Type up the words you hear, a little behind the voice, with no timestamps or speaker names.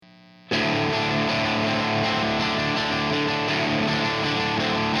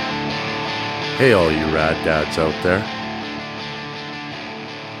Hey, all you Rad Dads out there.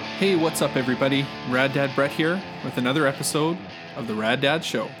 Hey, what's up, everybody? Rad Dad Brett here with another episode of the Rad Dad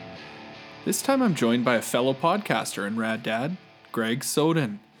Show. This time I'm joined by a fellow podcaster and Rad Dad, Greg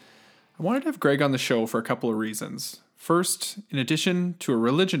Soden. I wanted to have Greg on the show for a couple of reasons. First, in addition to a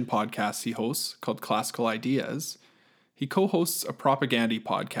religion podcast he hosts called Classical Ideas, he co-hosts a propagandhi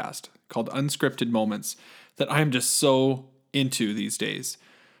podcast called Unscripted Moments that I am just so into these days.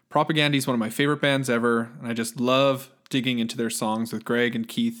 Propagandhi is one of my favorite bands ever, and I just love digging into their songs with Greg and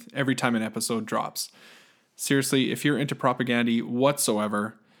Keith every time an episode drops. Seriously, if you're into propagandhi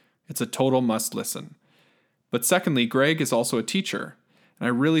whatsoever, it's a total must listen. But secondly, Greg is also a teacher, and I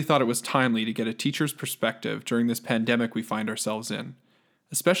really thought it was timely to get a teacher's perspective during this pandemic we find ourselves in,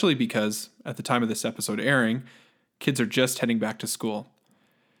 especially because, at the time of this episode airing, kids are just heading back to school.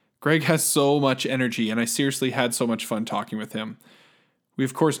 Greg has so much energy, and I seriously had so much fun talking with him. We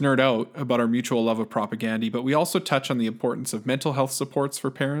of course nerd out about our mutual love of propagandhi, but we also touch on the importance of mental health supports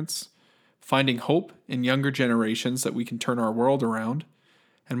for parents, finding hope in younger generations that we can turn our world around,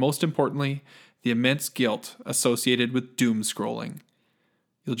 and most importantly, the immense guilt associated with doom scrolling.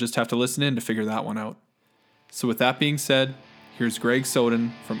 You'll just have to listen in to figure that one out. So with that being said, here's Greg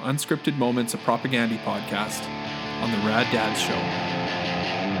Soden from Unscripted Moments, a Propagandhi podcast on the Rad Dads Show.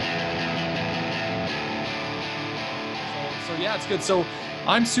 So yeah, it's good. So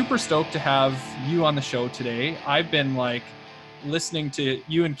I'm super stoked to have you on the show today. I've been listening to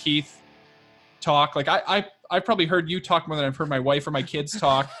you and Keith talk. I probably heard you talk more than I've heard my wife or my kids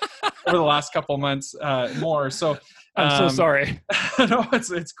talk over the last couple of months more. So I'm so sorry. No,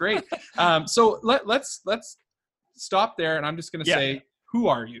 it's great. So let's stop there, and I'm just going to say, who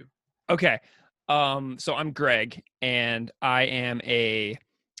are you? Okay. So I'm Greg, and I am a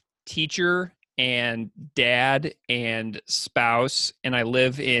teacher and dad and spouse, and I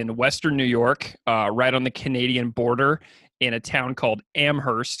live in Western New York, right on the Canadian border in a town called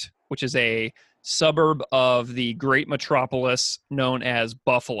Amherst, which is a suburb of the great metropolis known as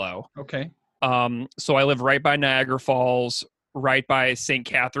Buffalo. Okay. So I live right by Niagara Falls, right by St.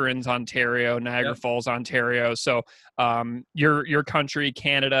 Catharines, Ontario, Niagara Falls, Ontario. So your country,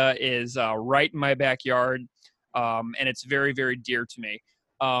 Canada, is right in my backyard, and it's very, very dear to me.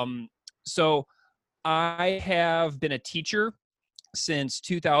 So I have been a teacher since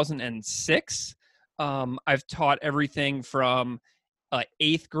 2006. I've taught everything from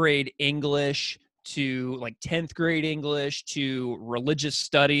 8th grade English to 10th grade English to religious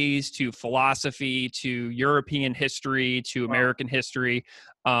studies to philosophy to European history to American history.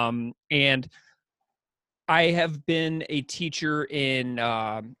 And I have been a teacher in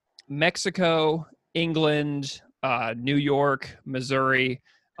Mexico, England, New York, Missouri.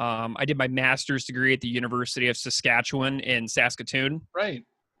 I did my master's degree at the University of Saskatchewan in Saskatoon. Right.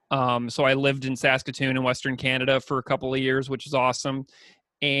 So I lived in Saskatoon in Western Canada for a couple of years, which is awesome.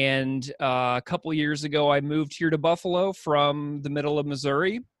 And a couple of years ago, I moved here to Buffalo from the middle of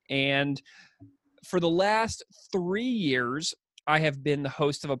Missouri. And for the last 3 years, I have been the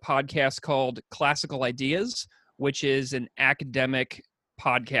host of a podcast called Classical Ideas, which is an academic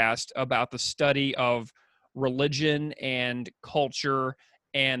podcast about the study of religion and culture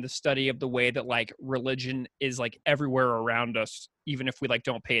and the study of the way that religion is everywhere around us, even if we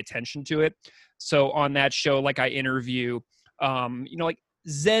don't pay attention to it. So on that show, I interview,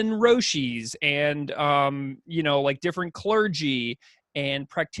 Zen Roshis and, different clergy and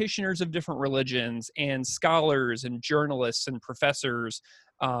practitioners of different religions and scholars and journalists and professors,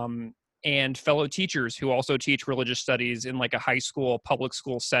 and fellow teachers who also teach religious studies in a high school, public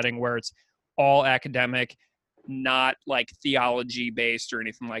school setting where it's all academic, not theology based or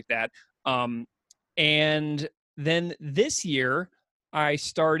anything like that. And then this year I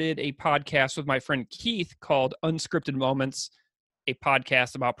started a podcast with my friend Keith called Unscripted Moments, a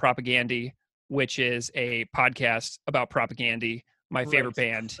podcast about propagandhi, which is a podcast about propagandhi, my favorite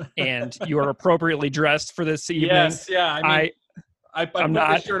band. And you are appropriately dressed for this evening. Yes. Yeah. I put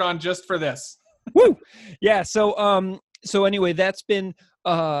this shirt on just for this. Woo! Yeah. So anyway, that's been,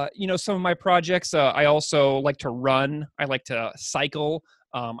 some of my projects. I also like to run. I like to cycle.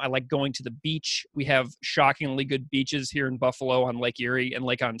 I like going to the beach. We have shockingly good beaches here in Buffalo on Lake Erie and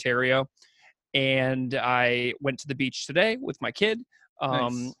Lake Ontario. And I went to the beach today with my kid.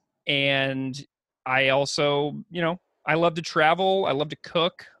 Nice. And I also, I love to travel. I love to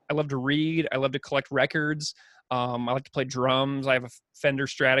cook. I love to read. I love to collect records. I like to play drums. I have a Fender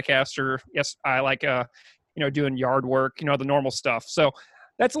Stratocaster. Yes, I like, doing yard work, the normal stuff. So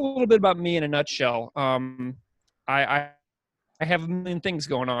that's a little bit about me in a nutshell. I have a million things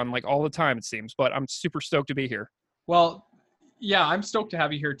going on all the time, it seems, but I'm super stoked to be here. Well, Yeah, I'm stoked to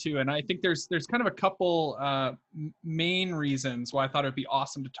have you here too. And I think there's kind of a couple main reasons why I thought it'd be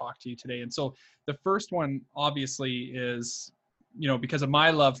awesome to talk to you today. And so the first one obviously is, because of my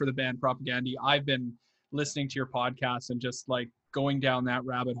love for the band Propagandhi, I've been listening to your podcast and just like going down that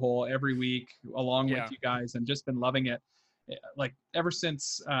rabbit hole every week along with you guys and just been loving it. Like ever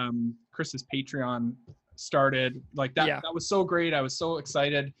since Chris's Patreon started, like that was so great. I was so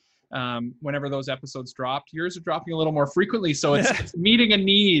excited. Whenever those episodes dropped. Yours are dropping a little more frequently, so it's meeting a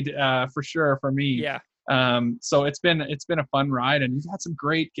need for sure for me. Yeah. So it's been a fun ride, and you've had some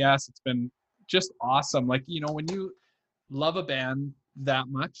great guests. It's been just awesome. Like, when you love a band that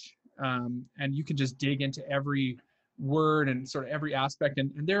much, and you can just dig into every word and sort of every aspect,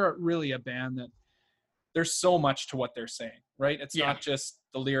 and they're really a band that there's so much to what they're saying, right? It's not just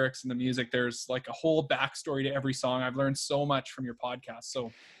the lyrics and the music. There's like a whole backstory to every song. I've learned so much from your podcast.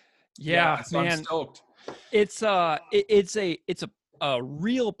 So so man, I'm stoked. It's a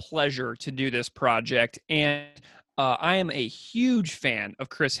real pleasure to do this project, and I am a huge fan of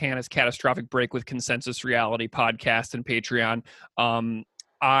Chris Hanna's Catastrophic Break with Consensus Reality podcast and Patreon.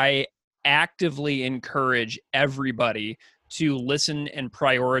 I actively encourage everybody to listen and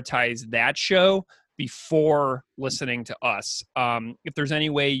prioritize that show before listening to us. If there's any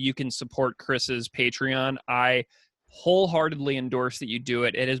way you can support Chris's Patreon, I wholeheartedly endorse that you do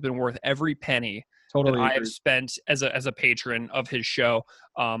it. It has been worth every penny that I have spent as a patron of his show.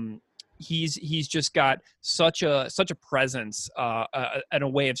 He's just got such a presence and a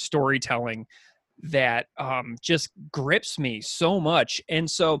way of storytelling that just grips me so much.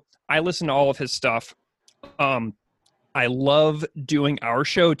 And so I listen to all of his stuff. I love doing our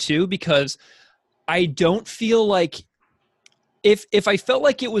show too, because I don't feel like if I felt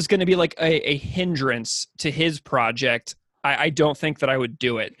like it was going to be like a hindrance to his project, I don't think that I would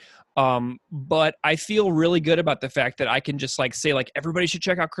do it. But I feel really good about the fact that I can just like say like, everybody should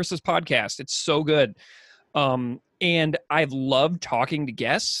check out Chris's podcast. It's so good. And I've loved talking to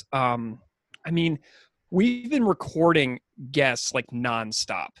guests. I mean, we've been recording guests like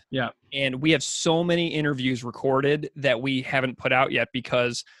nonstop. Yeah. And we have so many interviews recorded that we haven't put out yet,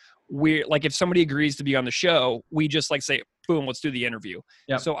 because we're like, if somebody agrees to be on the show, we just like say, boom, let's do the interview.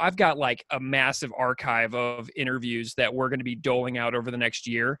 Yep. So I've got like a massive archive of interviews that we're going to be doling out over the next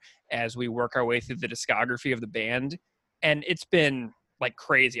year as we work our way through the discography of the band. And it's been like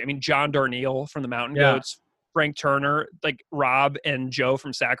crazy. I mean, John Darnielle from the Mountain Goats, Frank Turner, like Rob and Joe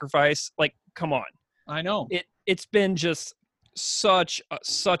from Sacrifice. Like, come on. I know. It's been just such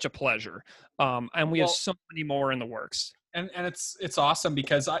a pleasure. And we have so many more in the works. And it's awesome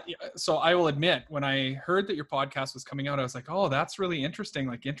because I will admit, when I heard that your podcast was coming out, I was like, oh, that's really interesting.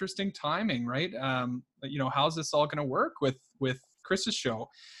 Like, interesting timing, right? How's this all going to work with Chris's show?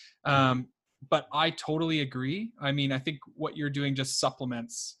 But I totally agree. I mean, I think what you're doing just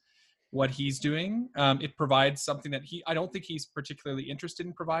supplements what he's doing. It provides something that I don't think he's particularly interested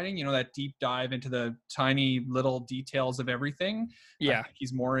in providing, that deep dive into the tiny little details of everything. Yeah. I think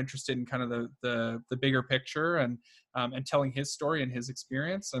he's more interested in kind of the bigger picture and telling his story and his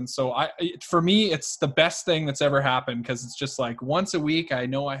experience. And so for me, it's the best thing that's ever happened, because it's just like once a week, I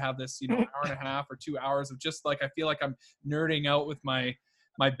know I have this, hour and a half or 2 hours of just like, I feel like I'm nerding out with my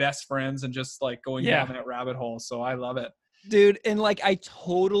best friends and just like going down that rabbit hole. So I love it. Dude, and like I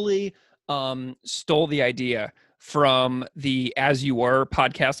totally stole the idea from the As You Were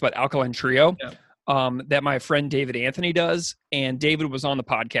podcast about Alkaline Trio that my friend David Anthony does. And David was on the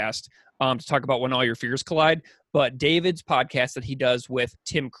podcast to talk about When All Your Fears Collide. But David's podcast that he does with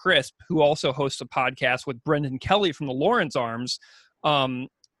Tim Crisp, who also hosts a podcast with Brendan Kelly from the Lawrence Arms,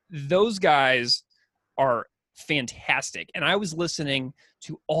 those guys are fantastic. And I was listening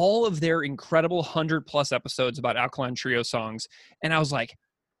to all of their incredible 100+ episodes about Alkaline Trio songs, and I was like,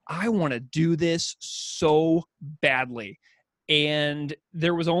 I want to do this so badly. And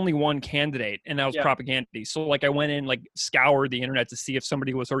there was only one candidate, and that was Propagandhi. So like I went in, like scoured the internet to see if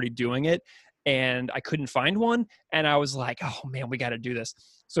somebody was already doing it, and I couldn't find one. And I was like, oh man, we got to do this.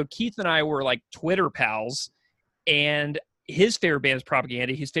 So Keith and I were like Twitter pals, and his favorite band is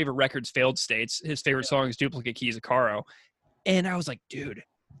Propagandhi. His favorite record's Failed States. His favorite song is Duplicate Keys of Caro. And I was like, dude,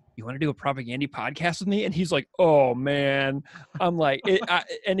 you want to do a Propagandhi podcast with me? And he's like, oh man. I'm like,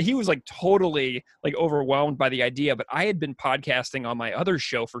 and he was like totally like overwhelmed by the idea. But I had been podcasting on my other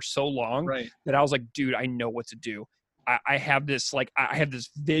show for so long that I was like, dude, I know what to do. I have this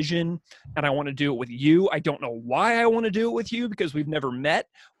vision, and I want to do it with you. I don't know why I want to do it with you, because we've never met,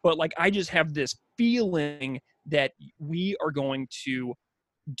 but like, I just have this feeling that we are going to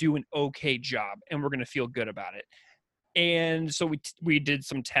do an okay job and we're going to feel good about it. And so we did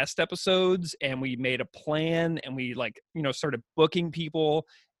some test episodes, and we made a plan, and we started booking people,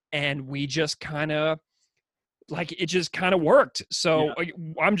 and we just kind of it just kind of worked. So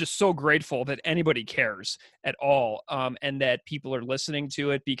I'm just so grateful that anybody cares at all, and that people are listening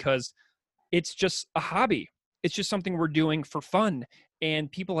to it, because it's just a hobby. It's just something we're doing for fun,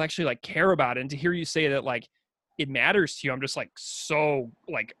 and people actually care about it. And to hear you say that it matters to you, I'm just so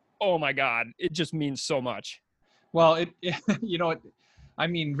oh my God, it just means so much. Well, I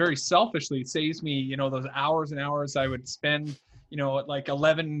mean, very selfishly, it saves me, those hours and hours I would spend, at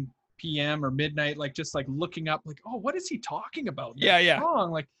 11 p.m. or midnight, just looking up, oh, what is he talking about? Yeah.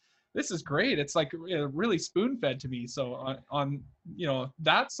 Song? This is great. It's really spoon fed to me. So on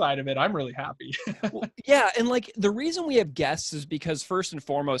that side of it, I'm really happy. Well, yeah, and the reason we have guests is because first and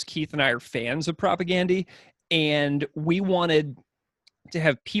foremost, Keith and I are fans of Propagandhi, and we wanted to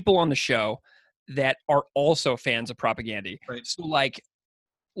have people on the show that are also fans of Propagandhi. Right. So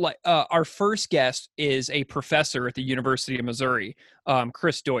our first guest is a professor at the University of Missouri,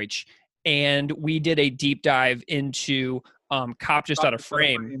 Chris Deutsch, and we did a deep dive into Cop Just Out of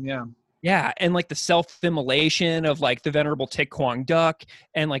Frame. Yeah. Yeah, and the self-immolation of the venerable Thich Quang Duc,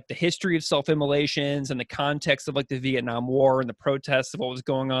 and the history of self-immolations, and the context of the Vietnam War and the protests of what was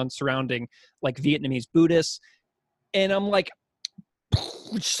going on surrounding Vietnamese Buddhists. And I'm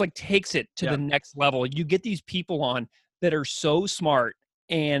just takes it to the next level. You get these people on that are so smart,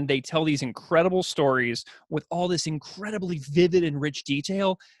 and they tell these incredible stories with all this incredibly vivid and rich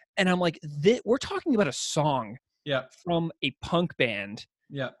detail. And I'm we're talking about a song from a punk band.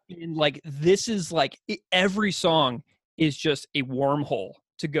 Yeah. And this is every song is just a wormhole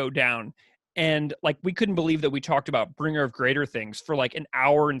to go down. And we couldn't believe that we talked about Bringer of Greater Things for an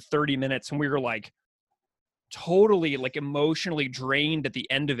hour and 30 minutes. And we were totally emotionally drained at the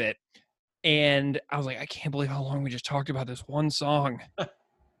end of it. And I was I can't believe how long we just talked about this one song.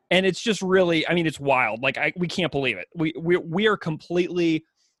 And it's just really, I mean, it's wild. We can't believe it. We are completely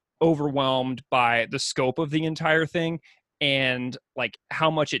overwhelmed by the scope of the entire thing, and how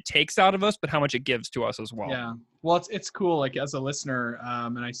much it takes out of us, but how much it gives to us as well. Yeah. Well, it's cool. As a listener,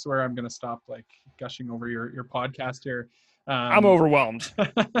 and I swear I'm going to stop gushing over your podcast here. I'm overwhelmed.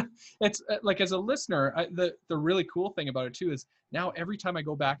 It's as a listener, the really cool thing about it too is now every time I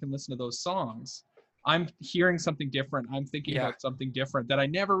go back and listen to those songs, I'm hearing something different. I'm thinking about something different that I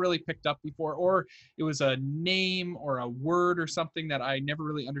never really picked up before, or it was a name or a word or something that I never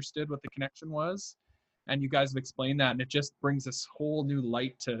really understood what the connection was. And you guys have explained that, and it just brings this whole new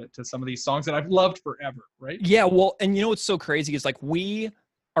light to some of these songs that I've loved forever, right? Yeah, well, and what's so crazy is we're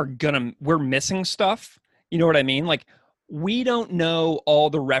missing stuff. You know what I mean? We don't know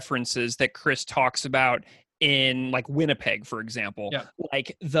all the references that Chris talks about in Winnipeg, for example. Yeah.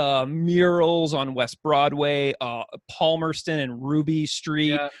 The murals on West Broadway, Palmerston and Ruby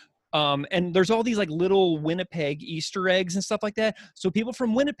Street. Yeah. And there's all these little Winnipeg Easter eggs and stuff like that. So people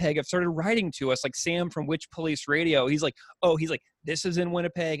from Winnipeg have started writing to us, Sam from Witch Police Radio. He's this is in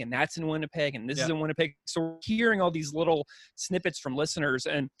Winnipeg, and that's in Winnipeg, and this is in Winnipeg. So we're hearing all these little snippets from listeners,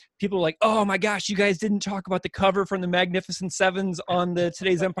 and people are oh my gosh, you guys didn't talk about the cover from the Magnificent Sevens on the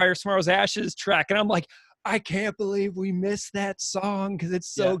Today's Empire Tomorrow's Ashes track. And I'm I can't believe we missed that song, because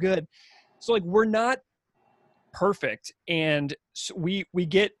it's so good. So we're not perfect, and so we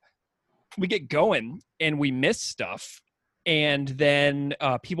get going and we miss stuff, and then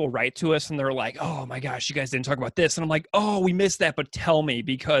people write to us and they're oh my gosh, you guys didn't talk about this, and I'm oh, we missed that, but tell me,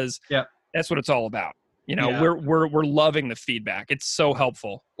 because that's what it's all about. We're loving the feedback. It's so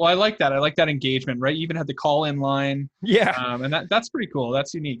helpful. Well, I like that engagement, right? You even had the call in line, and that's pretty cool.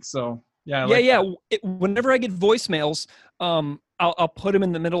 That's unique. So whenever I get voicemails, I'll put them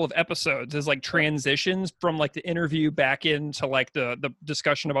in the middle of episodes as transitions from the interview back into the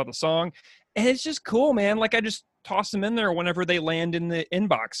discussion about the song. And it's just cool, man. I just toss them in there whenever they land in the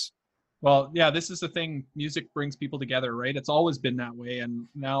inbox. Well, yeah, this is the thing. Music brings people together, right? It's always been that way. And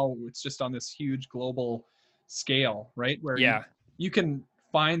now it's just on this huge global scale, right? Where you can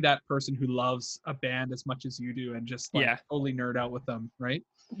find that person who loves a band as much as you do and just totally nerd out with them, right?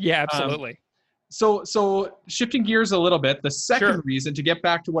 Yeah, absolutely. So shifting gears a little bit, the second reason, to get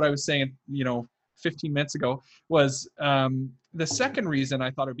back to what I was saying, 15 minutes ago, was the second reason I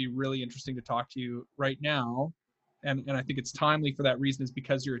thought it'd be really interesting to talk to you right now, and I think it's timely for that reason, is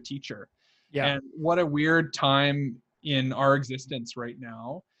because you're a teacher. Yeah. And what a weird time in our existence right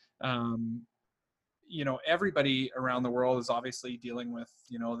now. Everybody around the world is obviously dealing with,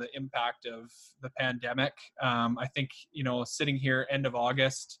 the impact of the pandemic. I think, sitting here end of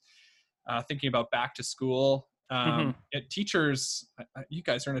August, thinking about back to school, Mhm. Teachers, you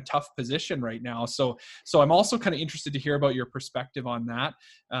guys are in a tough position right now. So I'm also kind of interested to hear about your perspective on that,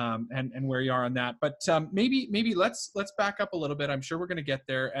 and where you are on that. But maybe let's back up a little bit. I'm sure we're going to get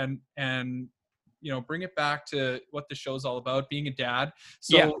there, and bring it back to what the show's all about, being a dad.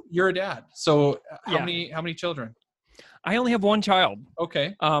 Yeah. So you're a dad. So how Yeah. many children? I only have one child.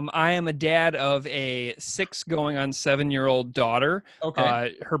 Okay. I am a dad of a 6 going on 7-year-old daughter.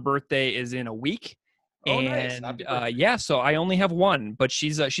 Okay. Her birthday is in a week. Oh, nice. And Happy birthday. yeah, so I only have one, but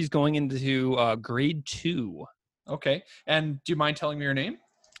she's going into grade 2. Okay. And do you mind telling me your name?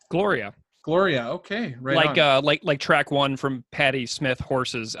 Gloria. Gloria. Okay. Right on. Like track 1 from Patti Smith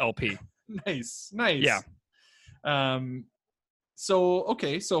Horses LP. Nice. Yeah.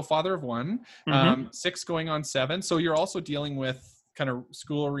 So father of one, Mhm. 6 going on 7. So you're also dealing with kind of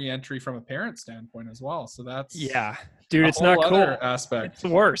school reentry from a parent standpoint as well. So that's Yeah. Dude, a it's whole not cool. other aspect. It's the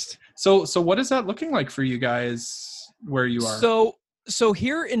worst. So what is that looking like for you guys where you are? So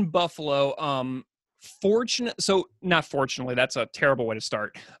here in Buffalo, not fortunately, that's a terrible way to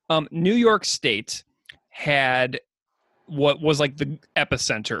start. New York State had what was like the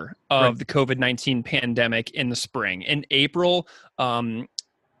epicenter of Right. the COVID-19 pandemic in the spring. In April,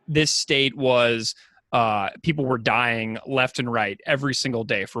 this state was people were dying left and right every single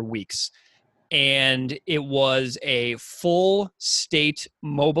day for weeks. And it was a full state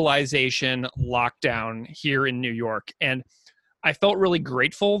mobilization lockdown here in New York. And I felt really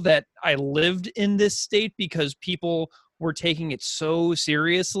grateful that I lived in this state because people were taking it so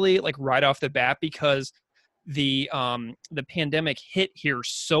seriously, like right off the bat, because the pandemic hit here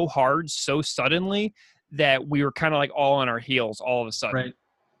so hard, so suddenly, that we were kind of like all on our heels all of a sudden. Right.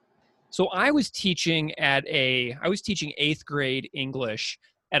 So I was teaching 8th grade English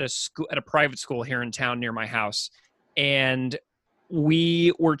at a private school here in town near my house, and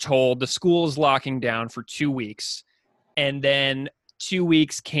we were told the school is locking down for 2 weeks. And then 2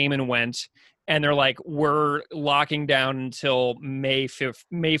 weeks came and went, and they're like, we're locking down until May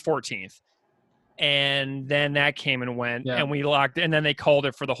 14th. And then that came and went, Yeah. and we locked, and then they called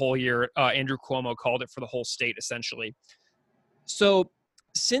it for the whole year. Andrew Cuomo called it for the whole state, essentially. So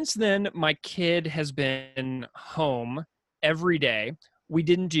since then, my kid has been home every day. We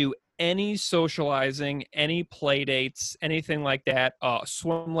didn't do any socializing, any play dates, anything like that.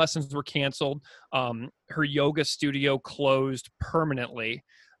 Swim lessons were canceled. Her yoga studio closed permanently.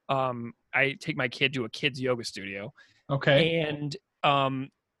 I take my kid to a kid's yoga studio. Okay. And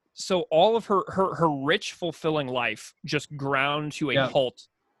so all of her rich, fulfilling life just ground to a halt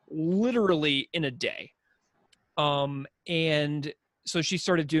literally in a day. And so she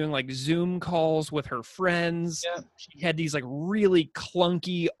started doing like Zoom calls with her friends. Yeah. She had these like really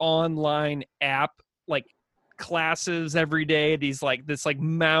clunky online app like classes every day. This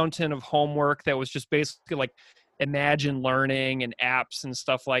mountain of homework that was just basically like Imagine Learning and apps and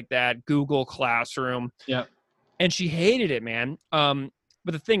stuff like that. Google Classroom. Yeah. And she hated it, man.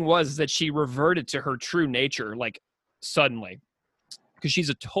 But the thing was that she reverted to her true nature like suddenly, because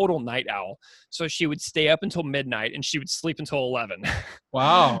she's a total night owl. So she would stay up until midnight and she would sleep until 11.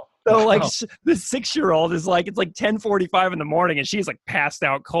 Wow. So like the 6-year-old is like, it's like 10:45 in the morning and she's like passed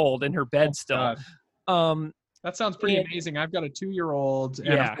out cold in her bed still. God. That sounds pretty amazing. I've got a 2-year-old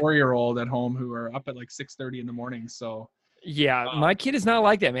and a 4-year-old at home who are up at like 6:30 in the morning. So my kid is not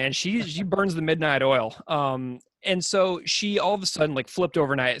like that, man. She burns the midnight oil. And so she all of a sudden like flipped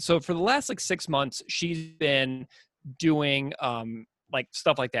overnight. So for the last like 6 months, she's been doing like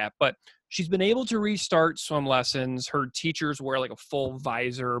stuff like that, but she's been able to restart swim lessons. Her teachers wear like a full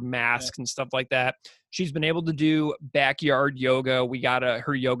visor, mask, and stuff like that. She's been able to do backyard yoga. We got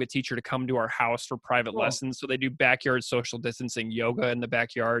her yoga teacher to come to our house for private lessons. So they do backyard social distancing yoga in the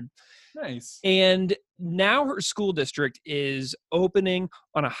backyard. Nice. And now her school district is opening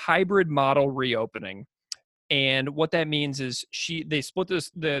on a hybrid model reopening. And what that means is they split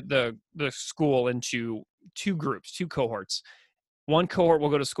the school into 2 groups, 2 cohorts. One cohort will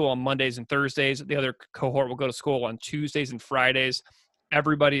go to school on Mondays and Thursdays. The other cohort will go to school on Tuesdays and Fridays.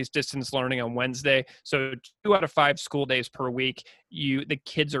 Everybody's distance learning on Wednesday. So 2 out of 5 school days per week, the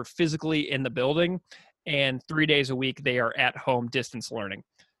kids are physically in the building, and 3 days a week they are at home distance learning.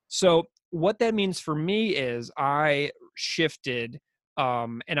 So what that means for me is I shifted,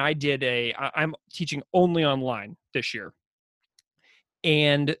 and I'm teaching only online this year.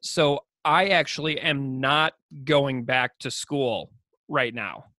 And so I actually am not going back to school right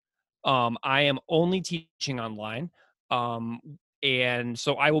now. I am only teaching online. And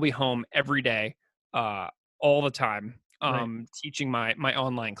so I will be home every day, all the time, teaching my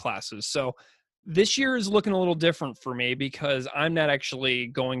online classes. So this year is looking a little different for me because I'm not actually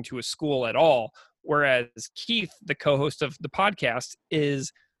going to a school at all. Whereas Keith, the co-host of the podcast,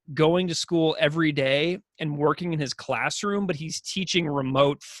 is going to school every day and working in his classroom, but he's teaching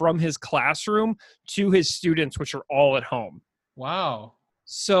remote from his classroom to his students, which are all at home. Wow.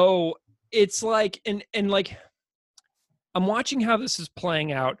 So it's like, and like, I'm watching how this is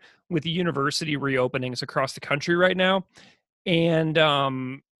playing out with the university reopenings across the country right now. And,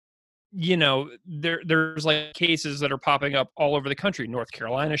 there's like cases that are popping up all over the country. North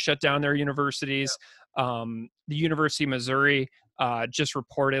Carolina shut down their universities. The University of Missouri just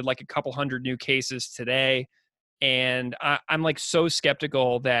reported like a couple hundred new cases today. And I'm like so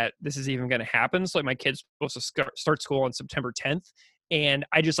skeptical that this is even going to happen. So like my kid's supposed to start school on September 10th. And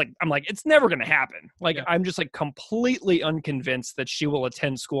I'm like, it's never going to happen. Like, I'm just like completely unconvinced that she will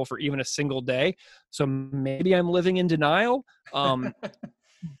attend school for even a single day. So maybe I'm living in denial.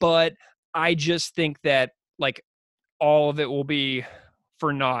 But I just think that like all of it will be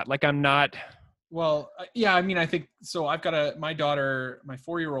for naught. Like I'm not. Well, yeah, I mean, I think so. I've got my daughter, my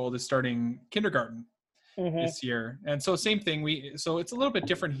 4-year-old is starting kindergarten this year. And so same thing. So it's a little bit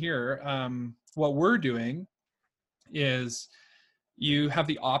different here. What we're doing is you have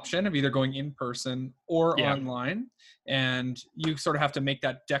the option of either going in person or online, and you sort of have to make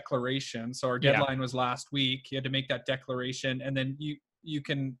that declaration. So our deadline was last week. You had to make that declaration, and then you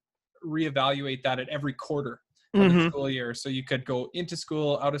can reevaluate that at every quarter of the school year. So you could go into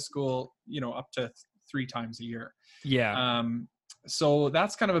school, out of school, up to 3 times a year. Yeah. So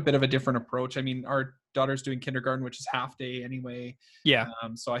that's kind of a bit of a different approach. I mean, our daughter's doing kindergarten, which is half day anyway. Yeah.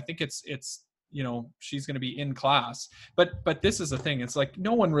 So I think it's she's going to be in class, but this is the thing. It's like,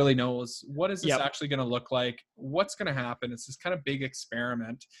 no one really knows what is this actually going to look like, what's going to happen. It's this kind of big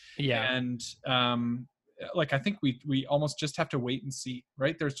experiment. Yeah. And, like, I think we almost just have to wait and see,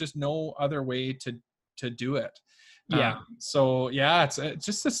 right? There's just no other way to do it. Yeah. So yeah, it's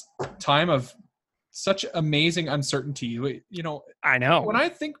just this time of such amazing uncertainty. I know. When I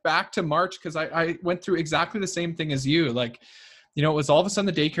think back to March, because I went through exactly the same thing as you, like, it was all of a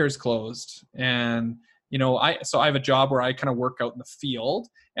sudden the daycare is closed, and I have a job where I kind of work out in the field,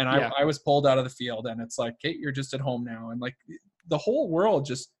 and I was pulled out of the field, and it's like, hey, you're just at home now, and like the whole world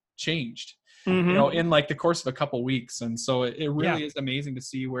just changed, in like the course of a couple weeks, and so it really is amazing to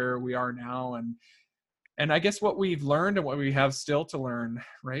see where we are now, and I guess what we've learned and what we have still to learn,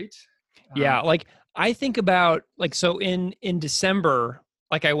 right? Yeah, like I think about like, so in December,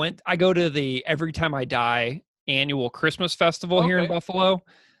 like I go to the Every Time I Die annual Christmas festival here in Buffalo,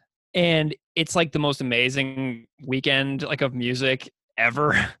 and it's like the most amazing weekend like of music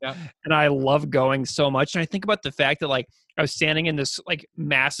ever. And I love going so much. And I think about the fact that like I was standing in this like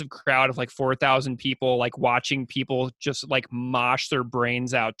massive crowd of like 4,000 people, like watching people just like mosh their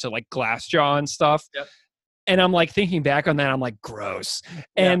brains out to like Glassjaw and stuff. And I'm like thinking back on that, I'm like, gross.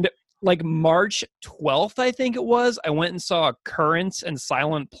 And like March 12th, I think it was, I went and saw Currents and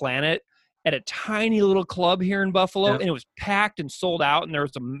Silent Planet at a tiny little club here in Buffalo, and it was packed and sold out, and there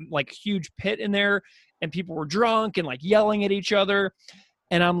was a like huge pit in there, and people were drunk and like yelling at each other.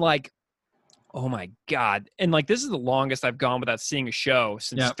 And I'm like, oh my God. And like, this is the longest I've gone without seeing a show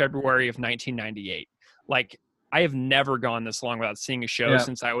since February of 1998. Like I have never gone this long without seeing a show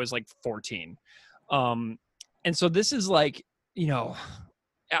since I was like 14. And so this is like,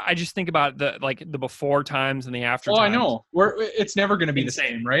 I just think about the before times and the after times. I know. It's never going to be the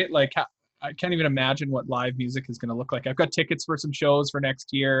same, right? Like I can't even imagine what live music is going to look like. I've got tickets for some shows for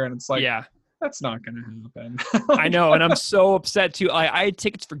next year, and it's like, that's not going to happen. I know, and I'm so upset too. I had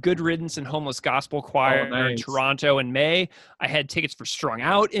tickets for Good Riddance and Homeless Gospel Choir in Toronto in May. I had tickets for Strung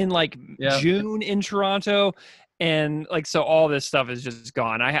Out in like June in Toronto, and like so all this stuff is just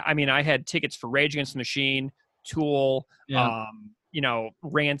gone. I mean, I had tickets for Rage Against the Machine, Tool,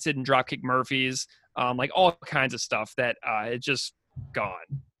 Rancid and Dropkick Murphys, like all kinds of stuff that it's just gone.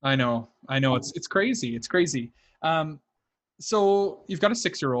 I know. It's crazy. It's crazy. So you've got a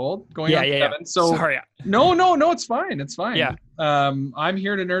 6-year-old going on 7. So sorry. No, it's fine. It's fine. Yeah. I'm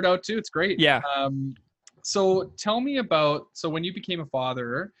here to nerd out too. It's great. Yeah. So tell me about, so when you became a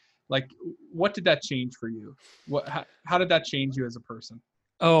father, like what did that change for you? How did that change you as a person?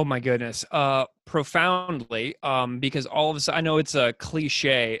 Oh my goodness. Profoundly. Because all of a sudden, I know it's a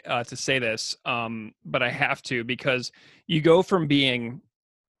cliche to say this, but I have to, because you go from being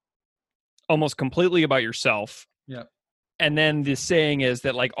almost completely about yourself. Yeah. And then the saying is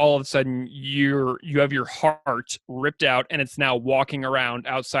that like all of a sudden you have your heart ripped out and it's now walking around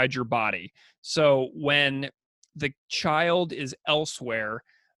outside your body. So when the child is elsewhere,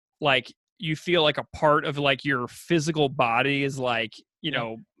 like you feel like a part of like your physical body is like,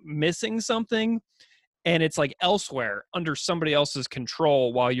 missing something. and it's like elsewhere under somebody else's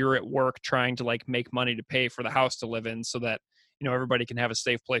control while you're at work trying to like make money to pay for the house to live in so that, everybody can have a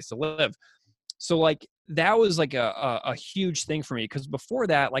safe place to live. So like that was like a huge thing for me, because before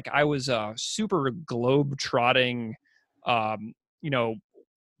that, like I was a super globe trotting, you know,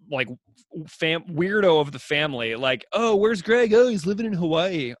 like weirdo of the family. Like, oh, where's Greg? Oh, he's living in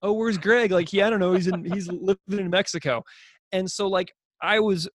Hawaii. Oh, where's Greg? Like, I don't know. He's living in Mexico. And so like I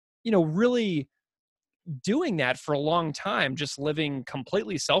was, really doing that for a long time, just living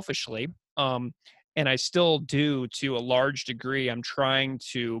completely selfishly. And I still do to a large degree. I'm trying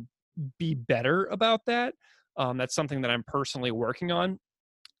to be better about that. That's something that I'm personally working on.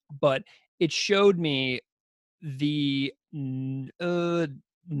 But it showed me the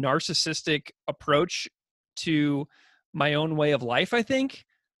narcissistic approach to my own way of life, I think,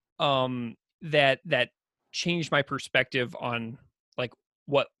 that changed my perspective on like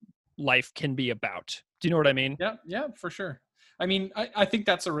what life can be about. Do you know what I mean? Yeah, for sure. I mean, I think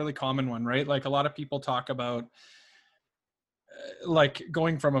that's a really common one, right? Like a lot of people talk about like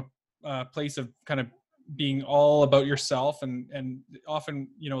going from a place of kind of being all about yourself, and often,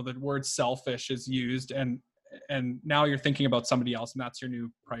 the word selfish is used, and now you're thinking about somebody else, and that's your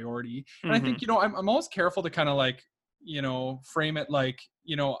new priority. And I think, I'm always careful to kind of like, frame it like,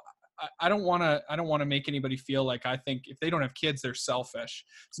 I don't want to make anybody feel like I think if they don't have kids, they're selfish.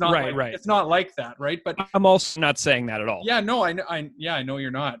 It's not right. It's not like that. Right. But I'm also not saying that at all. Yeah, no, I know you're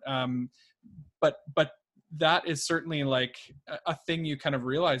not. But that is certainly like a thing you kind of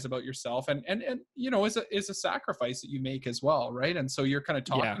realize about yourself, and is a sacrifice that you make as well, right? And so you're kind of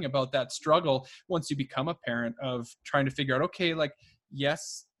talking about that struggle once you become a parent, of trying to figure out, okay, like,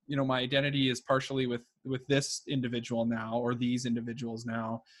 yes, my identity is partially with this individual now, or these individuals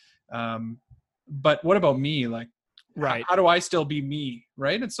now, but what about me? Like, right, how do I still be me,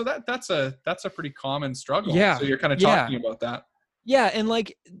 right? And so that's a pretty common struggle. Yeah. So you're kind of talking about that. Yeah, and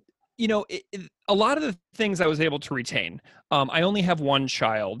like, a lot of the things I was able to retain. I only have one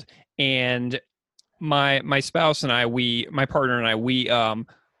child, and my spouse and I, my partner and I, we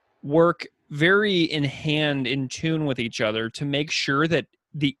work very in tune with each other to make sure that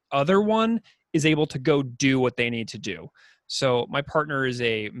the other one is able to go do what they need to do. So my partner is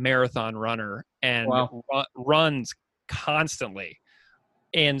a marathon runner and Wow. runs constantly.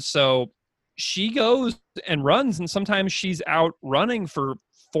 And so she goes and runs, and sometimes she's out running for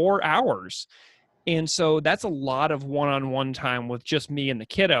 4 hours. And so that's a lot of one-on-one time with just me and the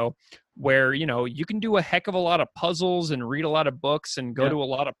kiddo, where, you can do a heck of a lot of puzzles and read a lot of books and go to a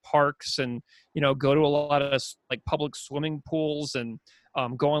lot of parks and, go to a lot of like public swimming pools and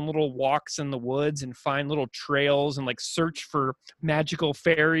go on little walks in the woods and find little trails and like search for magical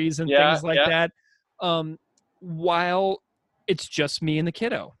fairies and things like that. While it's just me and the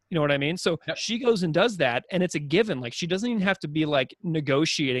kiddo, you know what I mean? So she goes and does that, and it's a given. Like, she doesn't even have to be like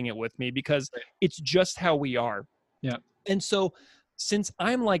negotiating it with me, because it's just how we are. Yeah. And so since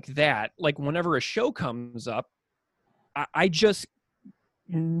I'm like that, like whenever a show comes up, I just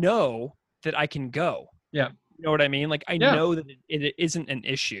know that I can go. Yeah. You know what I mean? Like, I know that it isn't an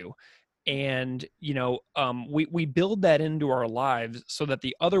issue. And, we build that into our lives so that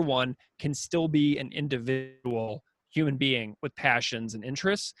the other one can still be an individual human being with passions and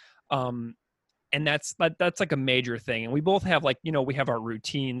interests. And that's like a major thing. And we both have like, we have our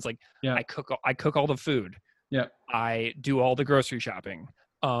routines. Like, I cook all the food. Yeah. I do all the grocery shopping.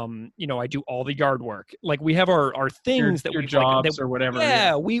 I do all the yard work. Like, we have our things that your we jobs like, or whatever.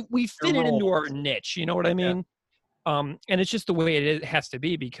 Yeah, we fit it into our niche. You know what I mean? Yeah. And it's just the way it has to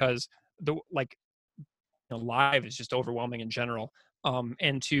be, because live is just overwhelming in general.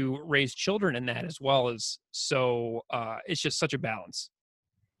 And to raise children in that as well is so, it's just such a balance.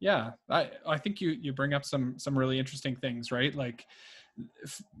 Yeah. I think you bring up some really interesting things, right? Like,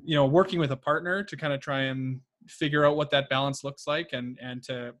 working with a partner to kind of try and figure out what that balance looks like, and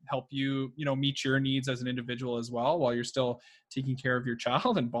to help you, meet your needs as an individual as well, while you're still taking care of your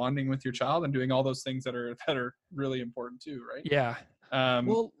child and bonding with your child and doing all those things that are really important too. Right. Yeah.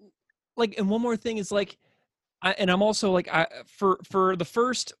 Well, like, and one more thing is like, I'm also like, for the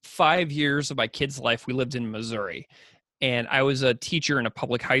first 5 years of my kid's life, we lived in Missouri, and I was a teacher in a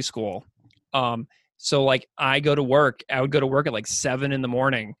public high school. So like, I would go to work at like 7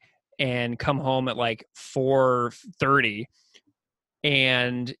 a.m. and come home at like 4:30.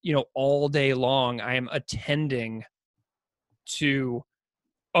 And, all day long I am attending to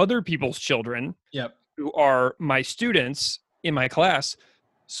other people's children who are my students in my class.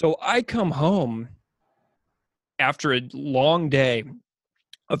 So I come home after a long day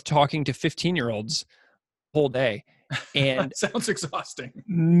of talking to 15-year-olds whole day, and sounds exhausting.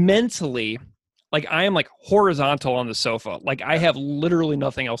 mentally Like I am like horizontal on the sofa. Like I have literally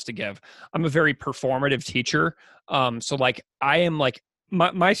nothing else to give. I'm a very performative teacher. So like I am like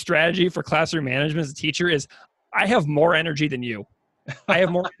my strategy for classroom management as a teacher is I have more energy than you. I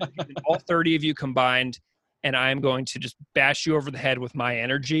have more energy than all 30 of you combined. And I'm going to just bash you over the head with my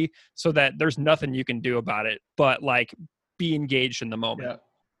energy so that there's nothing you can do about it, but like be engaged in the moment. Yeah.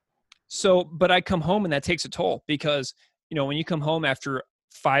 So, but I come home and that takes a toll because, when you come home after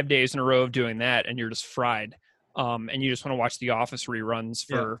 5 days in a row of doing that and you're just fried, and you just want to watch The Office reruns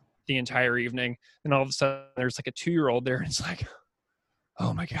for the entire evening, and all of a sudden there's like a 2-year-old there and it's like,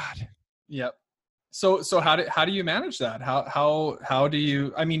 oh my God. Yep. So how do you manage that? How do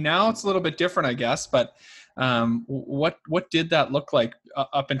you, I mean, now it's a little bit different, I guess, but what did that look like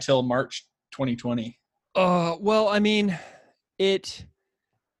up until March 2020? Well, I mean, it's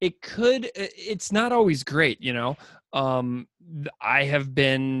not always great, I have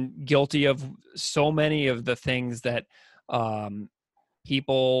been guilty of so many of the things that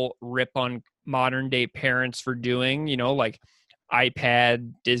people rip on modern day parents for doing, like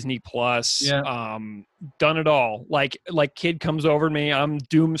iPad, Disney Plus, done it all. Like kid comes over to me, I'm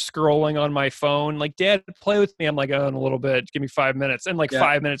doom scrolling on my phone, like, Dad, play with me. I'm like, oh, in a little bit, give me 5 minutes. And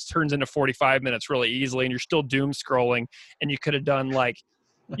 5 minutes turns into 45 minutes really easily. And you're still doom scrolling. And you could have done like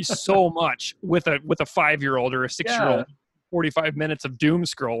so much with a 5-year-old or a 6-year-old, 45 minutes of doom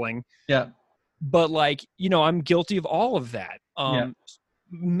scrolling. Yeah. But I'm guilty of all of that.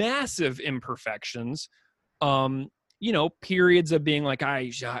 Massive imperfections. Periods of being like,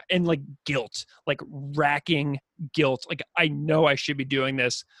 and like guilt, like racking guilt. Like, I know I should be doing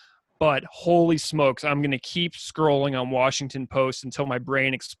this, but holy smokes, I'm going to keep scrolling on Washington Post until my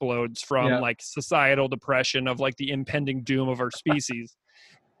brain explodes from like societal depression of like the impending doom of our species.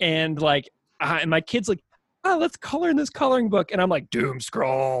 And like, and my kid's like, let's color in this coloring book. And I'm like, doom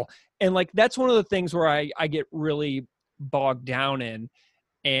scroll. And like, that's one of the things where I get really bogged down in.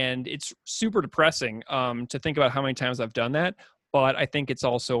 And it's super depressing to think about how many times I've done that. But I think it's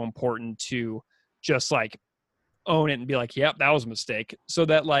also important to just like own it and be like, yep, that was a mistake. So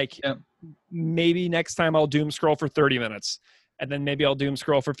that like maybe next time I'll doom scroll for 30 minutes. And then maybe I'll doom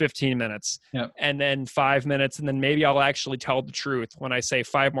scroll for 15 minutes. And then 5 minutes. And then maybe I'll actually tell the truth when I say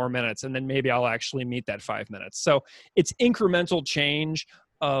 5 more minutes. And then maybe I'll actually meet that 5 minutes. So it's incremental change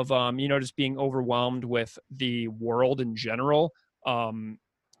of, just being overwhelmed with the world in general.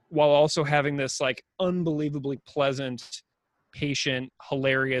 While also having this like unbelievably pleasant, patient,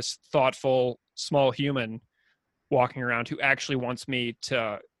 hilarious, thoughtful, small human walking around who actually wants me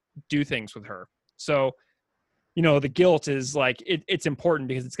to do things with her. So, the guilt is like, it's important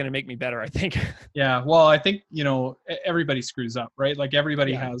because it's going to make me better, I think. Yeah. Well, I think, everybody screws up, right? Like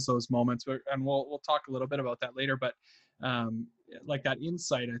everybody has those moments, and we'll talk a little bit about that later, but like that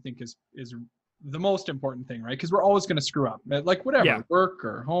insight, I think is the most important thing, right? Because we're always going to screw up, like whatever, work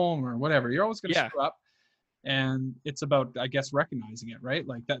or home or whatever, you're always going to screw up. And it's about, I guess, recognizing it, right?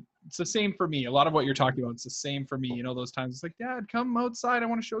 Like that, it's the same for me. A lot of what you're talking about, it's the same for me. Those times it's like, Dad, come outside. I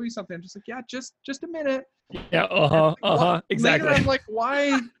want to show you something. I'm just like, yeah, just a minute. Yeah. Exactly. Later, I'm like,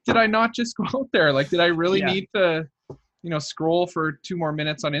 why did I not just go out there? Like, did I really need to, scroll for 2 more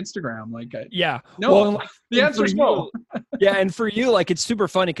minutes on Instagram? Like, no, well, the answer is no. And for you, like, it's super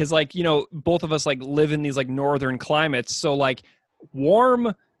funny because, like, both of us like live in these like northern climates. So like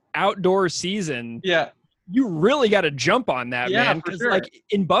warm outdoor season. Yeah. You really got to jump on that, man. Because like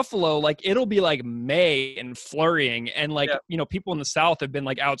in Buffalo, like it'll be like May and flurrying, and like people in the South have been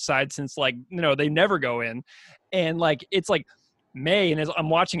like outside since like they never go in, and like it's like May, and I'm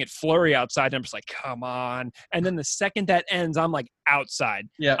watching it flurry outside, and I'm just like, come on. And then the second that ends, I'm like outside.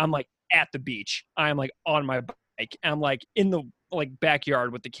 Yeah, I'm like at the beach. I'm like on my bike. I'm like in the like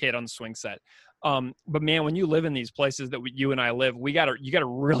backyard with the kid on the swing set. But man, when you live in these places that you and I live, you gotta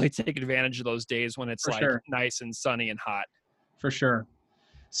really take advantage of those days when it's nice and sunny and hot. For sure.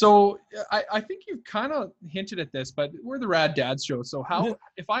 So I think you've kind of hinted at this, but we're the Rad Dads show. So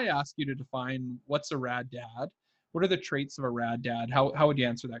if I ask you to define what's a rad dad, what are the traits of a rad dad? How would you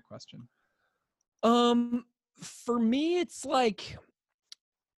answer that question? For me, it's like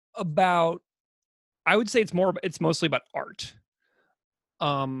I would say it's mostly about art.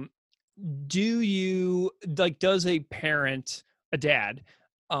 Does a parent, a dad,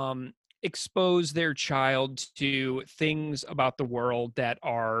 expose their child to things about the world that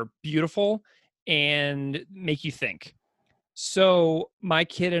are beautiful and make you think? So my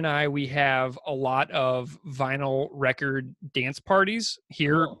kid and I, we have a lot of vinyl record dance parties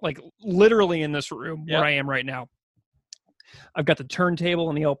here, like literally in this room where I am right now. I've got the turntable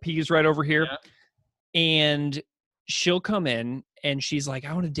and the LPs right over here. And she'll come in and she's like,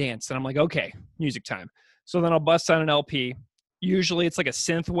 I want to dance. And I'm like, okay, music time. So then I'll bust on an LP. Usually it's like a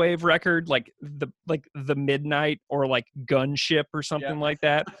synthwave record, like the Midnight or like Gunship or something like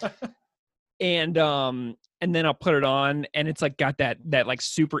that. And then I'll put it on, and it's like got that like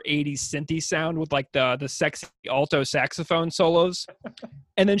super 80s synthy sound with like the sexy alto saxophone solos.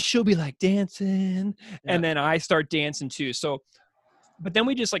 And then she'll be like dancing, and then I start dancing too. So, but then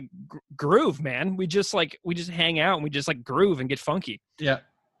we just like groove, man. We just hang out and we just like groove and get funky. Yeah.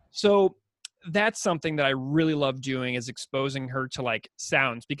 So that's something that I really love doing, is exposing her to like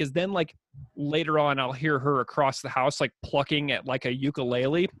sounds, because then like later on I'll hear her across the house like plucking at like a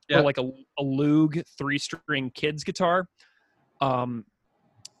ukulele or like a Loog 3-string kids guitar, and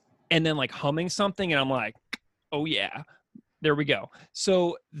then like humming something, and I'm like, oh yeah, there we go.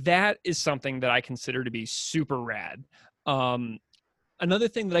 So that is something that I consider to be super rad. Another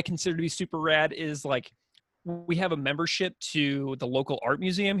thing that I consider to be super rad is like, we have a membership to the local art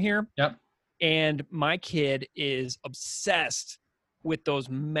museum here. Yep. And my kid is obsessed with those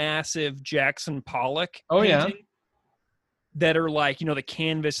massive Jackson Pollock paintings that are like, the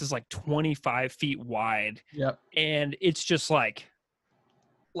canvas is like 25 feet wide. Yep. And it's just like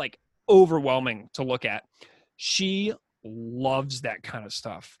overwhelming to look at. She loves that kind of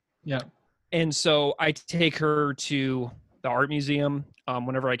stuff. Yeah. And so I take her to the art museum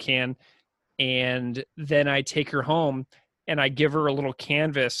whenever I can. And then I take her home and I give her a little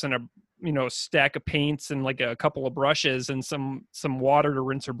canvas and a stack of paints and like a couple of brushes and some water to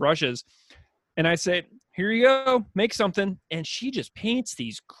rinse her brushes. And I say, here you go, make something. And she just paints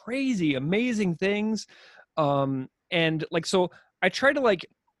these crazy, amazing things. And like, so I try to like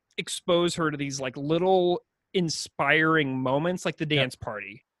expose her to these like little inspiring moments, like the dance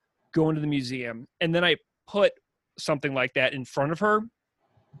party, going to the museum. And then I put something like that in front of her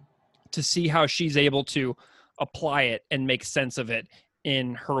to see how she's able to apply it and make sense of it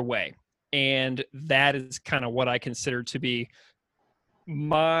in her way. And that is kind of what I consider to be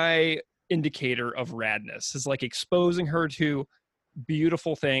my indicator of radness, is like exposing her to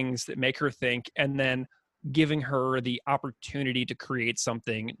beautiful things that make her think, and then giving her the opportunity to create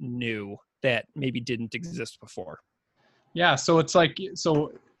something new that maybe didn't exist before. Yeah. So it's like,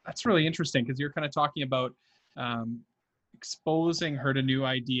 so that's really interesting, because you're kind of talking about exposing her to new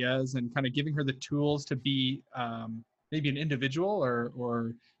ideas and kind of giving her the tools to be maybe an individual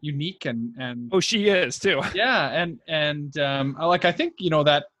or unique and Oh, she is too. Yeah. And like, I think,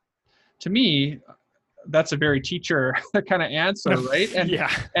 that to me, that's a very teacher kind of answer, right? And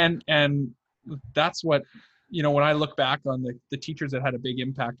yeah. And that's what, when I look back on the teachers that had a big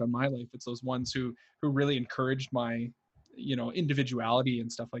impact on my life, it's those ones who really encouraged my, individuality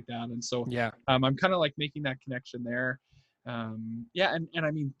and stuff like that. And so I'm kind of like making that connection there. And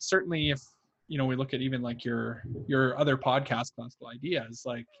I mean, certainly if, we look at even like your other podcast, Classical Ideas,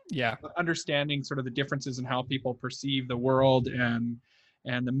 like understanding sort of the differences in how people perceive the world and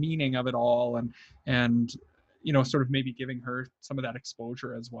the meaning of it all, and sort of maybe giving her some of that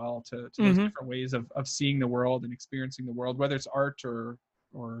exposure as well to those different ways of seeing the world and experiencing the world, whether it's art or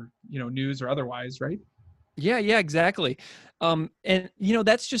news or otherwise, right? Yeah, exactly. And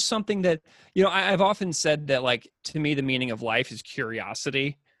that's just something that, I've often said that, like, to me, the meaning of life is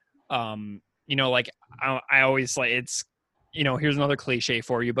curiosity. Like I always like, it's, here's another cliche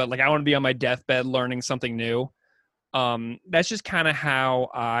for you, but like, I want to be on my deathbed learning something new. That's just kind of how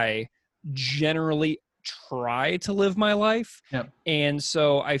I generally try to live my life. Yep. And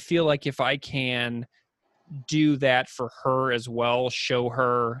so I feel like if I can do that for her as well, show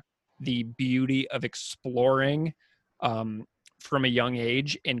her the beauty of exploring from a young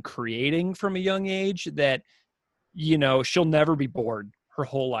age and creating from a young age, that, she'll never be bored her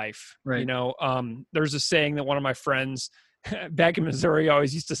whole life. Right. There's a saying that one of my friends back in Missouri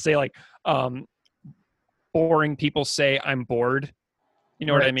always used to say, like, boring people say I'm bored. You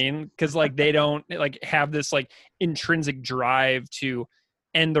know what I mean? Because like they don't like have this like intrinsic drive to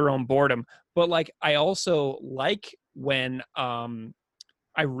end their own boredom. But like I also like when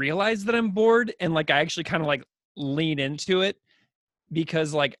I realize that I'm bored, and like I actually kind of like lean into it,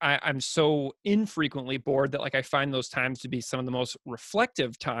 because like I'm so infrequently bored that like I find those times to be some of the most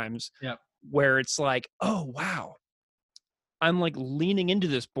reflective times. Where it's like, oh wow, I'm like leaning into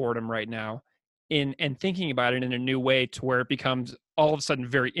this boredom right now and thinking about it in a new way, to where it becomes all of a sudden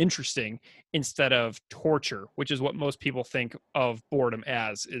very interesting instead of torture, which is what most people think of boredom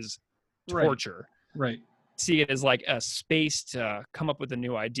as, is torture. Right. See it as like a space to come up with a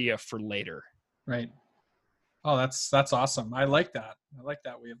new idea for later. Right. Oh, that's awesome. I like that. I like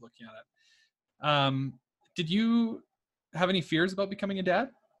that way of looking at it. Did you have any fears about becoming a dad?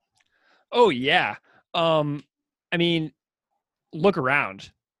 Oh yeah. I mean, look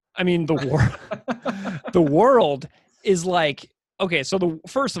around. I mean, the world is like, okay, so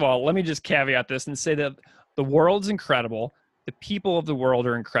first of all, let me just caveat this and say that the world's incredible. The people of the world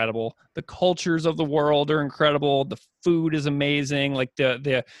are incredible. The cultures of the world are incredible. The food is amazing. Like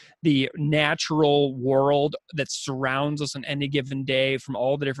the natural world that surrounds us on any given day, from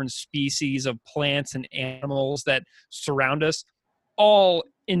all the different species of plants and animals that surround us, all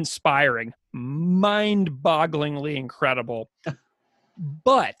inspiring, mind-bogglingly incredible.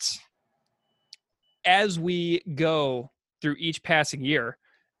 But as we go through each passing year,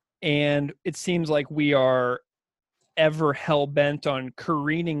 and it seems like we are ever hell-bent on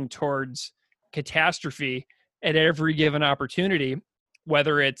careening towards catastrophe at every given opportunity,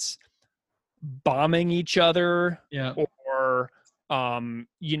 whether it's bombing each other Yeah. or in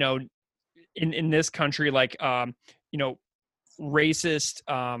this country, like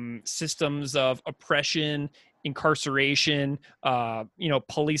racist systems of oppression, incarceration,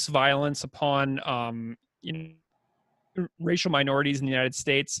 police violence upon racial minorities in the United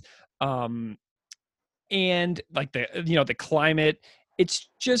States, and like the climate. It's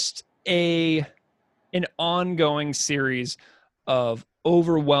just an ongoing series of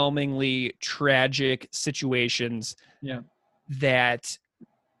overwhelmingly tragic situations Yeah. that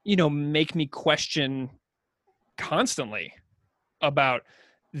make me question constantly about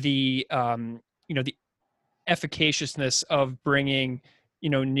the efficaciousness of bringing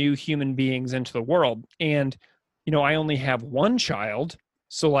new human beings into the world. And I only have one child,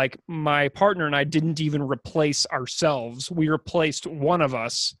 so like my partner and I didn't even replace ourselves. We replaced one of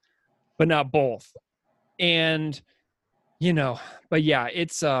us, but not both. And but yeah,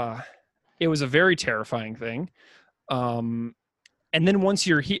 it was a very terrifying thing. And then once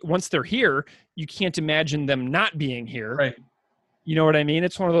they're here, you can't imagine them not being here. Right. You know what I mean?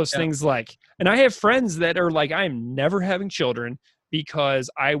 It's one of those Yeah. things like, and I have friends that are like, I'm never having children because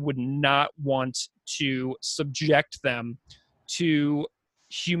I would not want to subject them to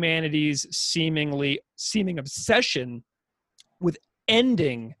humanity's seeming obsession with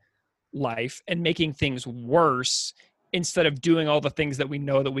ending life and making things worse instead of doing all the things that we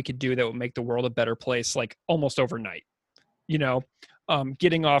know that we could do that would make the world a better place, like almost overnight.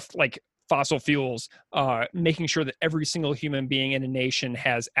 Getting off like fossil fuels, making sure that every single human being in a nation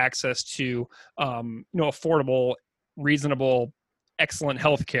has access to, affordable, reasonable, excellent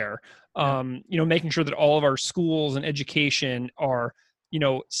healthcare. Making sure that all of our schools and education are,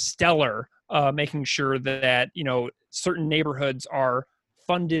 stellar. Making sure that certain neighborhoods are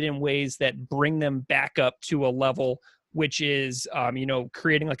funded in ways that bring them back up to a level which is,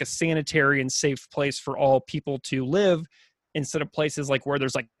 creating like a sanitary and safe place for all people to live, instead of places like where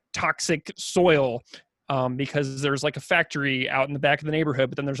there's like toxic soil, because there's like a factory out in the back of the neighborhood,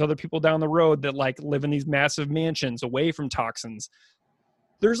 but then there's other people down the road that like live in these massive mansions away from toxins.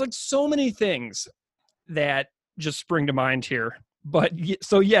 There's like so many things that just spring to mind here. But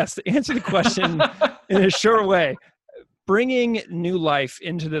so yes, to answer the question in a short way, bringing new life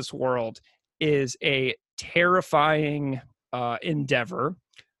into this world is a terrifying endeavor.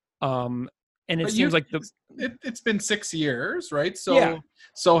 And it But seems like it's been 6 years, right? So Yeah.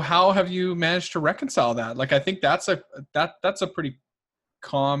 so how have you managed to reconcile that? Like, I think that's a pretty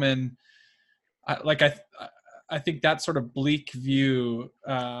common, I think that sort of bleak view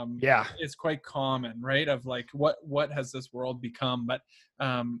is quite common, right? Of like, what has this world become? But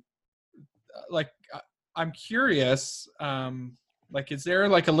like, I'm curious, like, is there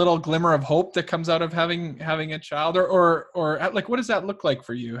like a little glimmer of hope that comes out of having a child, or like, what does that look like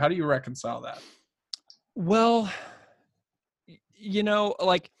for you? How do you reconcile that? Well,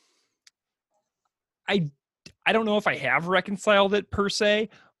 like I don't know if I have reconciled it per se,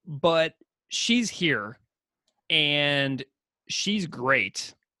 but she's here and she's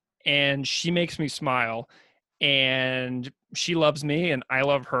great and she makes me smile and she loves me and I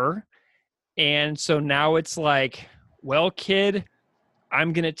love her. And so now it's like, well, kid,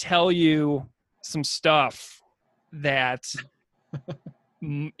 I'm going to tell you some stuff that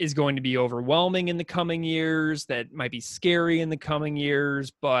is going to be overwhelming in the coming years, that might be scary in the coming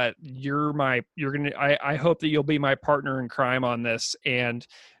years, but I hope that you'll be my partner in crime on this, and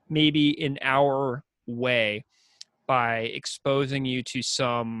maybe in our way, by exposing you to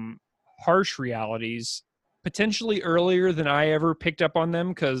some harsh realities potentially earlier than I ever picked up on them,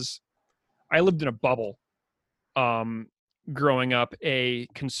 because I lived in a bubble, growing up, a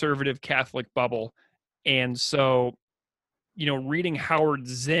conservative Catholic bubble. And so, reading Howard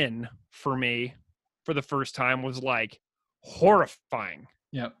Zinn for me for the first time was like horrifying.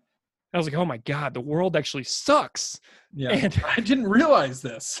 Yep. I was like, oh my God, the world actually sucks. Yeah. And I didn't realize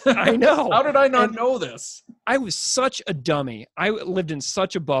this. I know. How did I not And know this? I was such a dummy. I lived in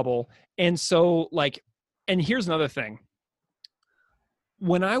such a bubble. And so like, and here's another thing.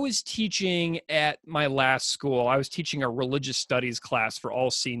 When I was teaching at my last school, I was teaching a religious studies class for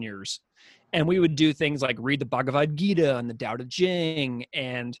all seniors. And we would do things like read the Bhagavad Gita and the Tao Te Ching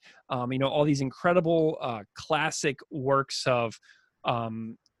and, all these incredible classic works of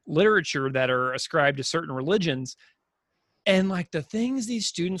literature that are ascribed to certain religions. And like the things these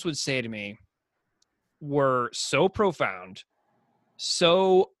students would say to me were so profound,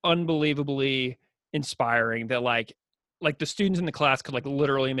 so unbelievably inspiring that like the students in the class could like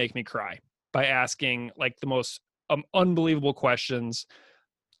literally make me cry by asking like the most unbelievable questions,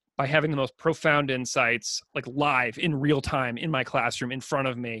 by having the most profound insights like live in real time in my classroom in front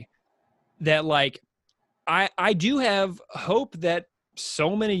of me, that like I do have hope that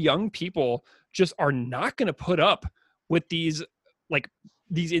so many young people just are not going to put up with like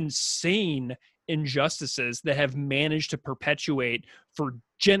these insane injustices that have managed to perpetuate for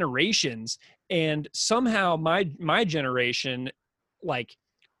generations. And somehow my generation like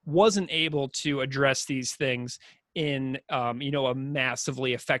wasn't able to address these things in a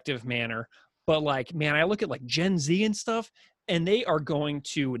massively effective manner. But like, man, I look at like Gen Z and stuff, and they are going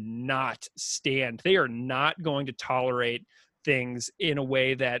to not stand. They are not going to tolerate things in a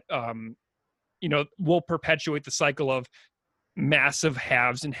way that will perpetuate the cycle of massive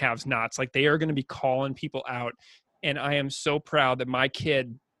haves and haves nots. Like they are going to be calling people out. And I am so proud that my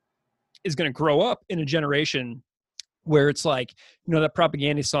kid is going to grow up in a generation where it's like, that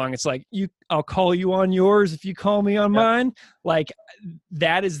propaganda song, it's like, I'll call you on yours if you call me on mine. Like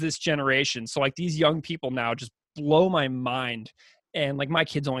that is this generation. So like these young people now just blow my mind. And like my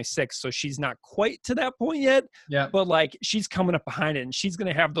kid's only 6, so she's not quite to that point yet. Yeah. But like she's coming up behind it, and she's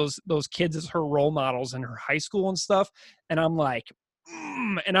gonna have those kids as her role models in her high school and stuff. And I'm like,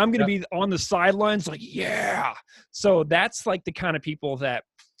 and I'm gonna be on the sidelines, like, yeah. So that's like the kind of people that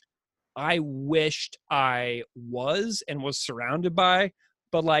I wished I was and was surrounded by.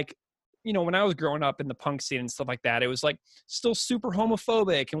 But like, when I was growing up in the punk scene and stuff like that, it was like still super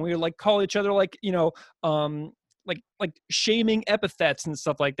homophobic, and we would like call each other like, like shaming epithets and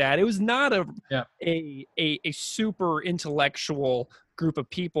stuff like that. It was not a super intellectual group of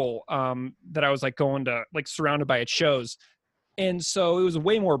people that I was like going to like surrounded by at shows. And so it was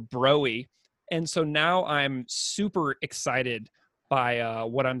way more bro-y. And so now I'm super excited by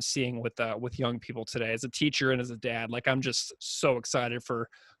what I'm seeing with young people today as a teacher and as a dad. Like I'm just so excited for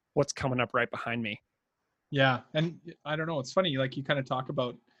what's coming up right behind me. Yeah. And I don't know, it's funny, like you kind of talk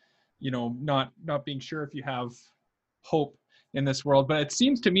about, not being sure if you have hope in this world, but it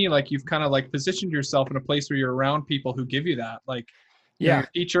seems to me like you've kind of like positioned yourself in a place where you're around people who give you that, like you're a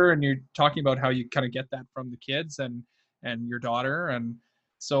teacher, and you're talking about how you kind of get that from the kids and your daughter. And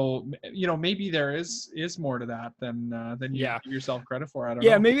so, maybe there is more to that than you give yourself credit for. I don't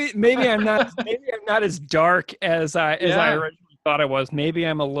know. maybe I'm not, maybe I'm not as dark as I originally thought I was. Maybe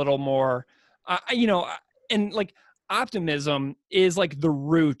I'm a little more, and like optimism is like the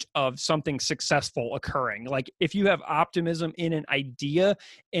root of something successful occurring. Like if you have optimism in an idea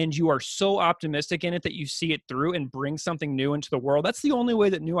and you are so optimistic in it that you see it through and bring something new into the world, that's the only way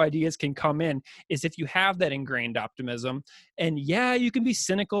that new ideas can come in, is if you have that ingrained optimism. And yeah, you can be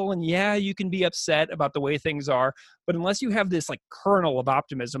cynical, and yeah, you can be upset about the way things are, but unless you have this like kernel of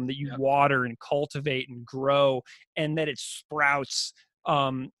optimism that you water and cultivate and grow, and that it sprouts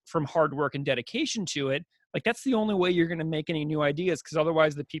from hard work and dedication to it, like that's the only way you're going to make any new ideas. Because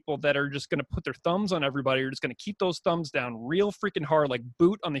otherwise the people that are just going to put their thumbs on everybody are just going to keep those thumbs down real freaking hard, like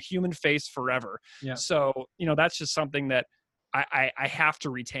boot on the human face forever. So that's just something that I have to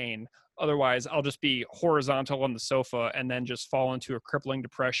retain. Otherwise I'll just be horizontal on the sofa and then just fall into a crippling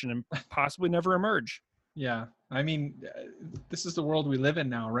depression and possibly never emerge. Yeah. I mean, this is the world we live in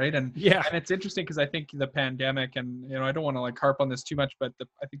now, right? And and it's interesting because I think the pandemic, and I don't want to like harp on this too much, but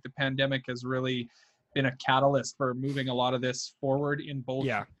I think the pandemic has really been a catalyst for moving a lot of this forward in both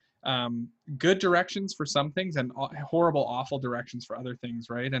good directions for some things and horrible, awful directions for other things,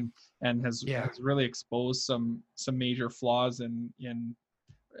 right? And has really exposed some major flaws in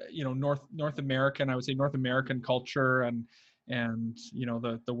North American, I would say North American culture and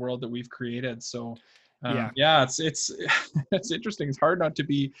the world that we've created. So it's it's interesting. It's hard not to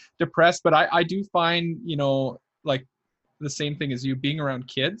be depressed, but I do find like the same thing as you, being around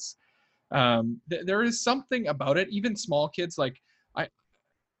kids. There is something about it, even small kids. Like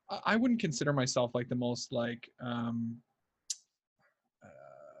I wouldn't consider myself like the most like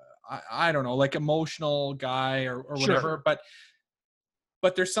I don't know, like emotional guy or whatever, but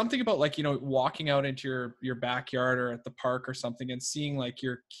but there's something about like, walking out into your backyard or at the park or something and seeing like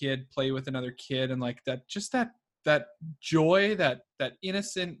your kid play with another kid, and like that joy, that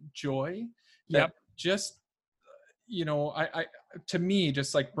innocent joy that Yep. just, I to me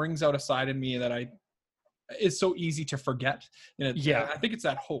just like brings out a side in me that it's so easy to forget. And Yeah. I think it's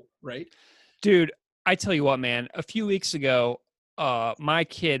that hope, right? Dude, I tell you what, man, a few weeks ago, my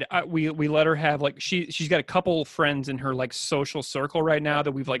kid, we let her have like, she's got a couple friends in her like social circle right now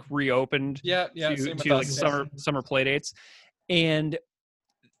that we've like reopened Yeah. to Same with like us. summer play dates. And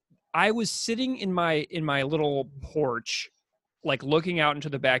I was sitting in my little porch, like looking out into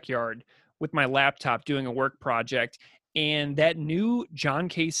the backyard with my laptop doing a work project. And that new John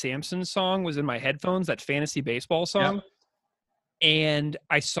K. Samson song was in my headphones, that fantasy baseball song. Yep. And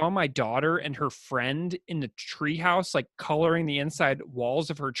I saw my daughter and her friend in the treehouse, like coloring the inside walls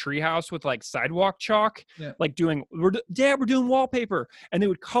of her treehouse with like sidewalk chalk, Yeah. like Dad, we're doing wallpaper. And they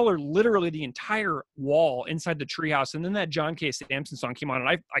would color literally the entire wall inside the treehouse. And then that John K. Samson song came on, and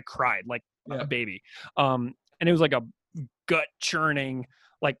I cried like a baby. And it was like a gut churning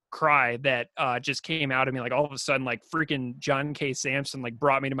like cry that just came out of me. Like all of a sudden, like freaking John K. Samson like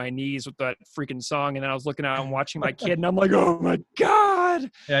brought me to my knees with that freaking song. And then I was looking out and watching my kid, and I'm like, oh my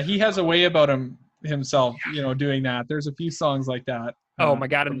God. Yeah, he has a way about himself, doing that. There's a few songs like that. Oh my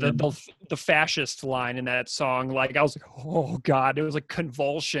God. And the fascist line in that song, like I was like, oh God, it was like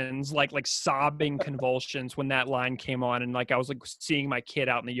convulsions, like sobbing convulsions when that line came on. And like I was like seeing my kid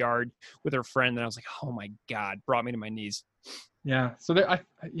out in the yard with her friend, and I was like, oh my God, brought me to my knees. Yeah. So there,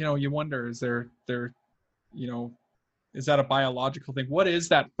 you wonder, is there, is that a biological thing? What is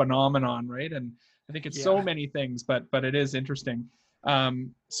that phenomenon, right? And I think it's so many things, but it is interesting.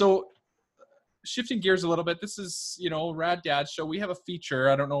 So shifting gears a little bit, this is, Rad Dads Show. We have a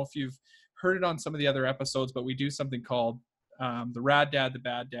feature. I don't know if you've heard it on some of the other episodes, but we do something called the Rad Dad, the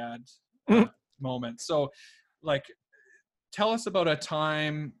Bad Dad moment. So like, tell us about a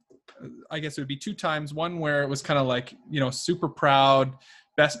time, I guess it would be two times. One where it was kind of like, super proud,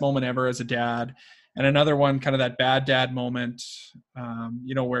 best moment ever as a dad. And another one, kind of that bad dad moment,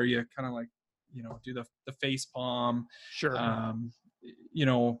 where you kind of like, do the face palm. Sure.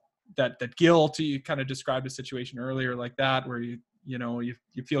 That guilt, you kind of described a situation earlier like that, where you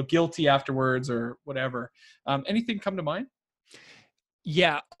feel guilty afterwards or whatever. Anything come to mind?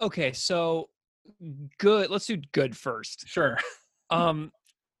 Yeah. Okay. So good. Let's do good first. Sure.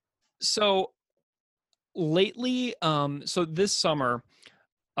 So lately, so this summer,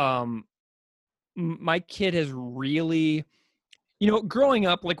 my kid has really, growing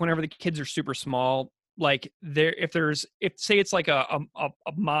up, like whenever the kids are super small, like if say it's like a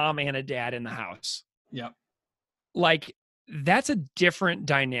mom and a dad in the house. Yeah. Like that's a different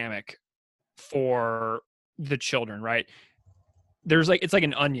dynamic for the children, right? There's like, it's like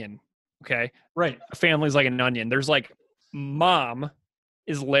an onion. Okay. Right. A family's like an onion. There's like mom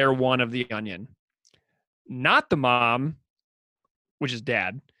is layer one of the onion. Not the mom, which is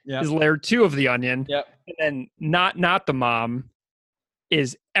dad, is layer two of the onion. Yep. And then not the mom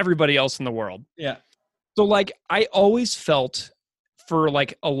is everybody else in the world. Yeah. So like I always felt for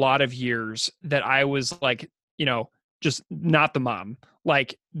like a lot of years that I was like, just not the mom.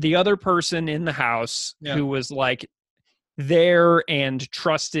 Like the other person in the house who was like there and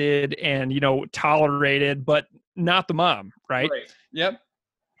trusted and, tolerated, but not the mom. Right. Yep.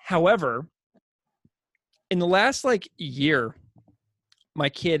 However, in the last like year, my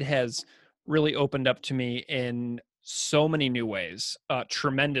kid has really opened up to me in so many new ways,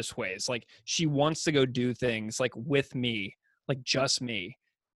 tremendous ways. Like she wants to go do things like with me, like just me.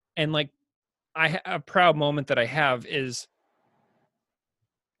 And like a proud moment that I have is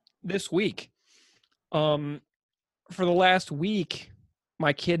this week. For the last week,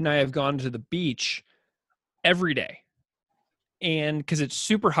 my kid and I have gone to the beach every day. And because it's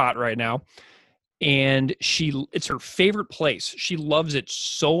super hot right now, and it's her favorite place. She loves it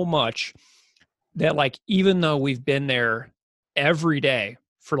so much that like, even though we've been there every day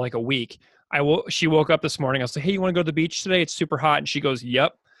for like a week, she woke up this morning. I was like, hey, you want to go to the beach today? It's super hot. And she goes,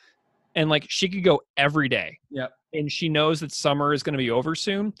 yep. And like, she could go every day. Yep. And she knows that summer is going to be over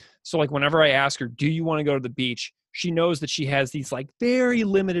soon. So like, whenever I ask her, do you want to go to the beach? She knows that she has these like very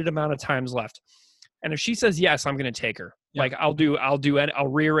limited amount of times left. And if she says yes, I'm going to take her. Yep. Like I'll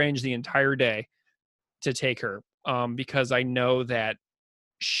rearrange the entire day to take her, because I know that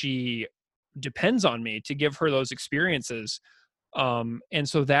she depends on me to give her those experiences. And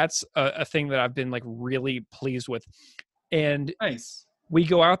so that's a thing that I've been like really pleased with. And nice. We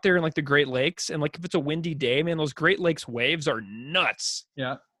go out there in like the Great Lakes, and like if it's a windy day, man, those Great Lakes waves are nuts.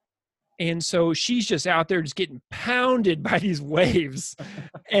 Yeah. And so she's just out there just getting pounded by these waves.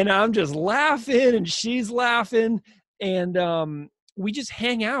 And I'm just laughing and she's laughing. And we just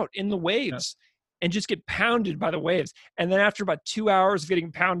hang out in the waves and just get pounded by the waves. And then after about 2 hours of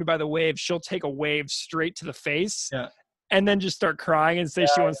getting pounded by the waves, she'll take a wave straight to the face and then just start crying and say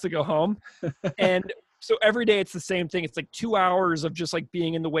she wants to go home. And so every day it's the same thing. It's like 2 hours of just like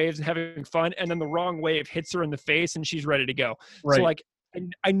being in the waves and having fun. And then the wrong wave hits her in the face and she's ready to go. Right. So like,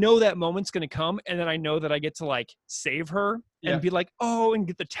 I know that moment's going to come. And then I know that I get to like save her and be like, oh, and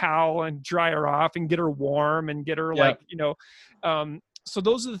get the towel and dry her off and get her warm and get her like, you know, so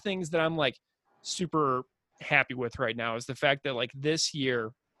those are the things that I'm like super happy with right now, is the fact that like this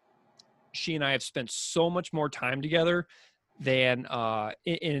year, she and I have spent so much more time together than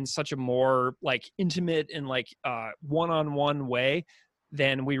in such a more like intimate and like one-on-one way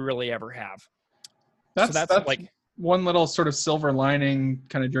than we really ever have. That's like one little sort of silver lining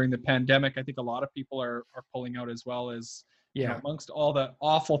kind of during the pandemic. I think a lot of people are pulling out as well, as you know, amongst all the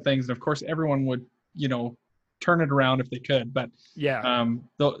awful things. And of course, everyone would, you know, turn it around if they could. But you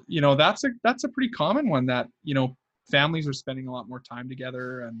know, that's a pretty common one, that, you know, families are spending a lot more time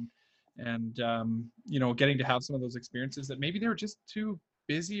together and you know, getting to have some of those experiences that maybe they were just too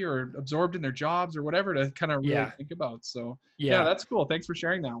busy or absorbed in their jobs or whatever to kind of really think about. So yeah, that's cool. Thanks for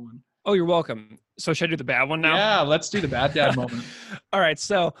sharing that one. Oh, you're welcome. So should I do the bad one now? Yeah, let's do the bad dad moment. All right.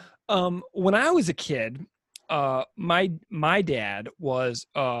 So when I was a kid, my dad was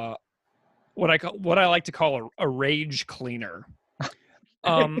what I like to call a rage cleaner.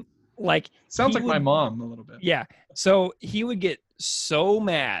 Like sounds like my mom a little bit. Yeah. So he would get so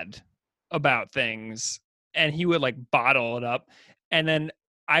mad about things and he would like bottle it up. And then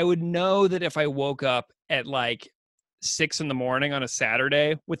I would know that if I woke up at like 6 a.m. on a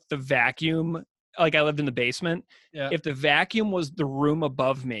Saturday with the vacuum, like I lived in the basement. Yeah. If the vacuum was the room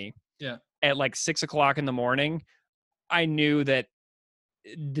above me at like 6 a.m, I knew that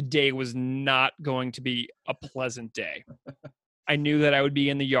the day was not going to be a pleasant day. I knew that I would be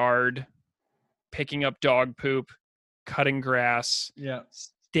in the yard, picking up dog poop, cutting grass,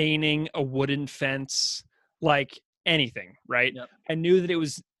 staining a wooden fence, like anything, right? Yep. I knew that it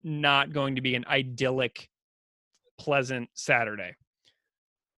was not going to be an idyllic, pleasant Saturday.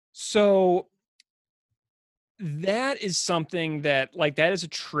 So that is something that, like, that is a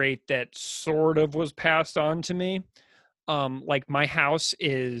trait that sort of was passed on to me. Like my house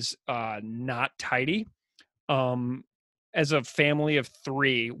is not tidy. As a family of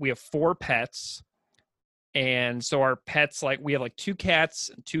 3, we have 4 pets. And so our pets, like we have like 2 cats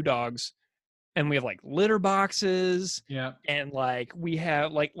and 2 dogs, and we have like litter boxes. Yeah. And like we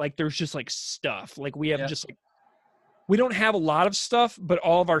have like there's just like stuff. Like we have just like, we don't have a lot of stuff, but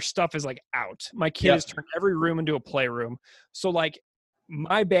all of our stuff is like out. My kid has turned every room into a playroom. So like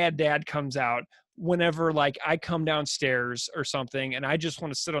my bad dad comes out whenever like I come downstairs or something and I just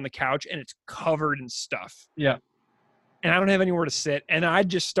want to sit on the couch and it's covered in stuff. Yeah. And I don't have anywhere to sit. And I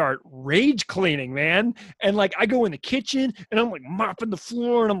just start rage cleaning, man. And like, I go in the kitchen and I'm like mopping the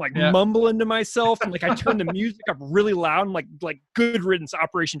floor and I'm like mumbling to myself. And like, I turn the music up really loud and like Good Riddance,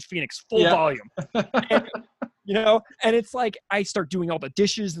 Operation Phoenix, full volume. And, you know, and it's like, I start doing all the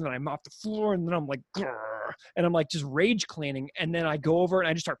dishes and then I mop the floor and then I'm like, grrr, and I'm like just rage cleaning. And then I go over and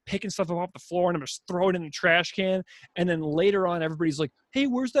I just start picking stuff up off the floor and I'm just throwing it in the trash can. And then later on, everybody's like, hey,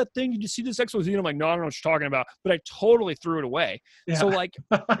 where's that thing? Did you see this XYZ? And I'm like, no, I don't know what you're talking about, but I totally threw it away. Yeah. So like,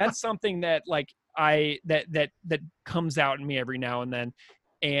 that's something that like that comes out in me every now and then.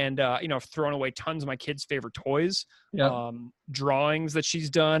 And, you know, I've thrown away tons of my kids' favorite toys, drawings that she's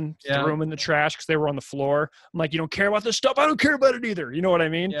done, threw them in the trash because they were on the floor. I'm like, you don't care about this stuff? I don't care about it either. You know what I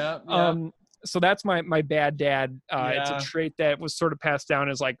mean? So that's my bad dad. It's a trait that was sort of passed down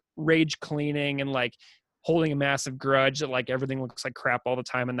as like rage cleaning and like holding a massive grudge that like everything looks like crap all the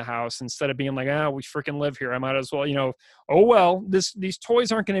time in the house, instead of being like, we freaking live here. I might as well, you know, oh, well, these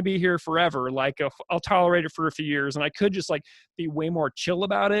toys aren't going to be here forever. Like I'll tolerate it for a few years. And I could just like be way more chill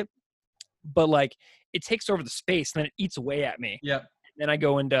about it, but like it takes over the space and then it eats away at me. Yeah. Then I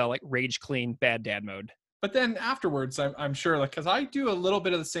go into like rage clean, bad dad mode. But then afterwards, I'm sure, like, because I do a little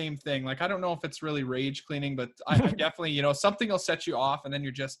bit of the same thing. Like, I don't know if it's really rage cleaning, but I definitely, you know, something will set you off and then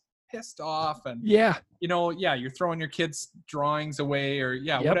you're just pissed off and you know, you're throwing your kids' drawings away or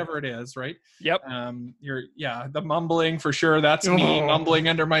whatever it is, right? Yep. You're the mumbling for sure. That's me mumbling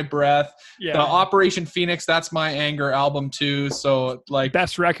under my breath. Yeah. The Operation Phoenix, that's my anger album too. So like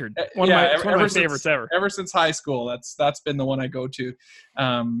best record. One of my favorites ever. Ever since high school, that's been the one I go to.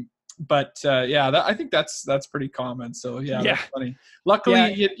 But I think that's pretty common. So that's funny.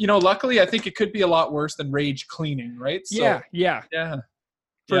 Luckily, luckily I think it could be a lot worse than rage cleaning, right? So, yeah.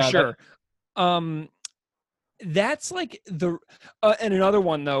 For sure. That's like and another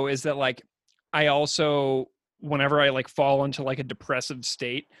one though is that like I also, whenever I like fall into like a depressive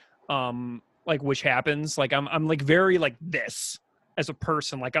state, like which happens, like I'm like very like this as a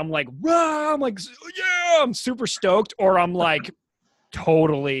person, like I'm like, rah! I'm like, yeah, I'm super stoked, or I'm like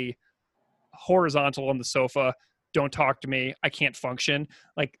totally horizontal on the sofa, don't talk to me, I can't function.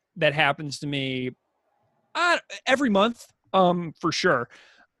 Like that happens to me every month, for sure.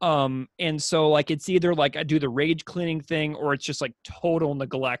 And so like it's either like I do the rage cleaning thing, or it's just like total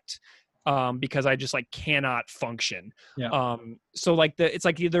neglect, because I just like cannot function. Yeah. So like it's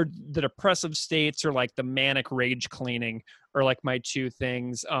like either the depressive states or like the manic rage cleaning are like my two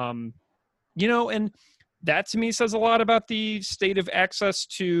things. And that to me says a lot about the state of access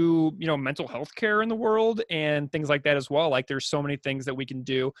to, mental health care in the world and things like that as well. Like there's so many things that we can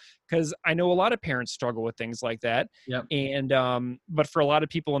do, because I know a lot of parents struggle with things like that. Yep. And, but for a lot of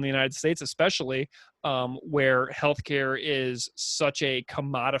people in the United States, especially, where healthcare is such a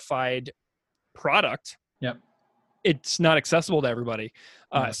commodified product. Yep. It's not accessible to everybody,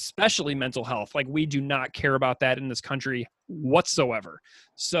 especially mental health. Like we do not care about that in this country whatsoever.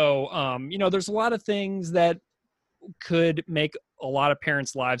 So, there's a lot of things that could make a lot of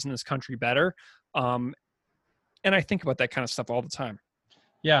parents' lives in this country better. And I think about that kind of stuff all the time.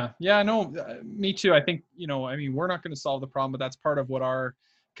 Yeah. No, me too. I think, we're not going to solve the problem, but that's part of what our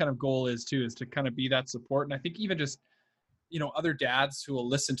kind of goal is too, is to kind of be that support. And I think even just, other dads who will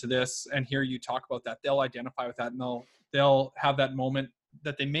listen to this and hear you talk about that, they'll identify with that, and they'll have that moment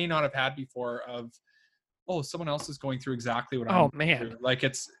that they may not have had before of, oh, someone else is going through exactly what I'm going through. Like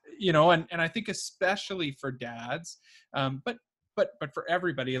it's, and I think especially for dads, but for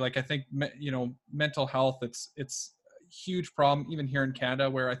everybody, like I think, mental health, it's a huge problem even here in Canada,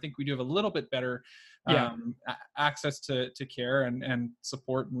 where I think we do have a little bit better access to care and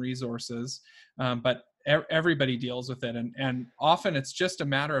support and resources. But everybody deals with it. And often it's just a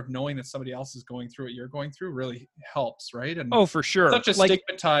matter of knowing that somebody else is going through what you're going through really helps. Right. And for sure. Such a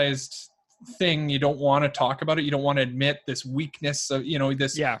stigmatized thing. You don't want to talk about it. You don't want to admit this weakness of,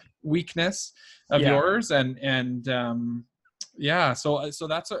 weakness of yours. And so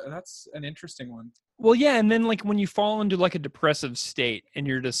that's an interesting one. Well, yeah. And then like when you fall into like a depressive state and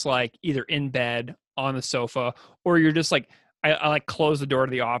you're just like either in bed on the sofa, or you're just like, I like close the door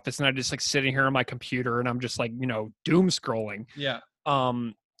to the office and I'm just like sitting here on my computer and I'm just like, doom scrolling. Yeah.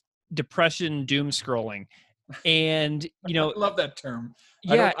 Depression, doom scrolling. And, I love that term.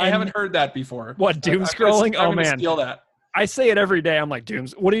 Yeah. I haven't heard that before. What, doom scrolling? I'm gonna steal that. I say it every day. I'm like,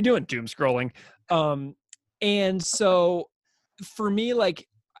 what are you doing? Doom scrolling. And so for me, like,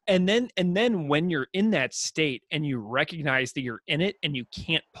 and then when you're in that state and you recognize that you're in it and you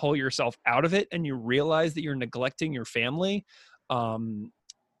can't pull yourself out of it, and you realize that you're neglecting your family, and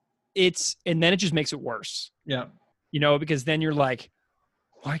then it just makes it worse. Yeah. Because then you're like,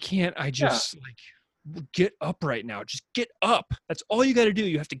 why can't I just like get up right now? Just get up. That's all you got to do.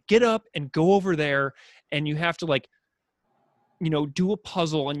 You have to get up and go over there, and you have to like, do a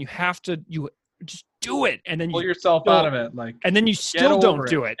puzzle, and you just do it, and then pull yourself out of it, like, and then you still don't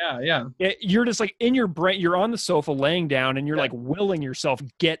do it. Yeah. You're just like in your brain, you're on the sofa laying down, and you're like willing yourself,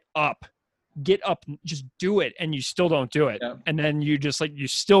 get up, just do it, and you still don't do it. Yeah. And then you just like, you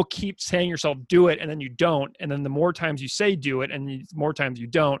still keep saying yourself do it, and then you don't, and then the more times you say do it and the more times you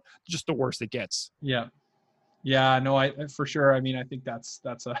don't, just the worse it gets. Yeah, no, I for sure. I mean, I think that's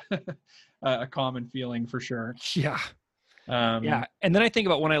a a common feeling for sure. Yeah. And then I think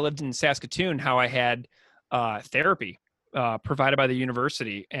about when I lived in Saskatoon, how I had therapy provided by the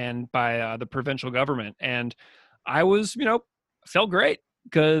university and by the provincial government. And I was, felt great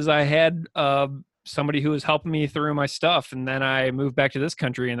because I had somebody who was helping me through my stuff. And then I moved back to this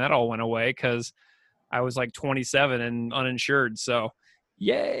country and that all went away because I was like 27 and uninsured. So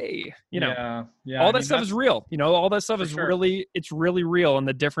yay, all that stuff is real. All that stuff is really, it's really real. And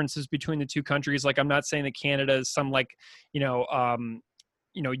the differences between the two countries, like I'm not saying that Canada is some like,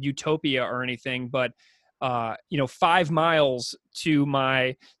 utopia or anything, but 5 miles to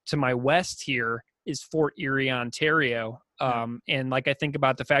my west here is Fort Erie, Ontario. And like I think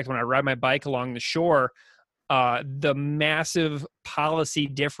about the fact when I ride my bike along the shore, the massive policy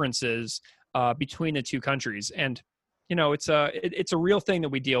differences between the two countries. And it's a real thing that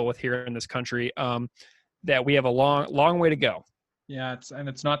we deal with here in this country, that we have a long way to go. Yeah.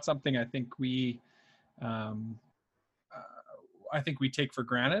 It's not something I think we take for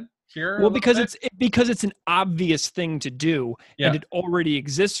granted here. Well, because it's an obvious thing to do, and it already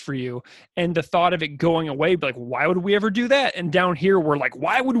exists for you. And the thought of it going away, like, why would we ever do that? And down here, we're like,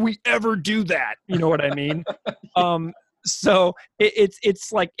 why would we ever do that? You know what I mean? So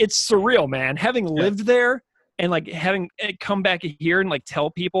it's like, it's surreal, man. Having lived there and like having it come back here and like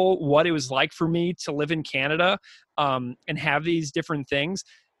tell people what it was like for me to live in Canada, and have these different things.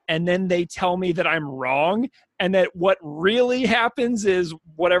 And then they tell me that I'm wrong and that what really happens is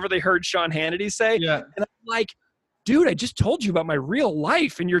whatever they heard Sean Hannity say. Yeah. And I'm like, dude, I just told you about my real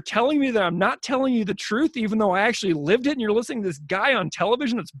life and you're telling me that I'm not telling you the truth, even though I actually lived it, and you're listening to this guy on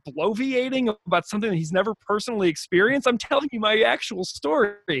television that's bloviating about something that he's never personally experienced. I'm telling you my actual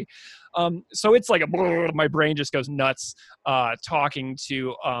story. So it's like my brain just goes nuts talking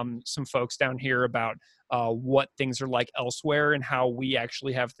to some folks down here about what things are like elsewhere and how we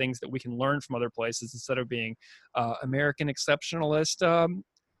actually have things that we can learn from other places instead of being American exceptionalist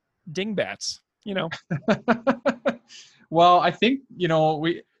dingbats, you know. Well, I think,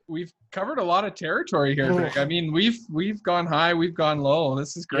 we've covered a lot of territory here, Greg. I mean, we've gone high, we've gone low.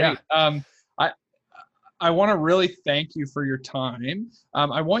 This is great. Yeah. I want to really thank you for your time.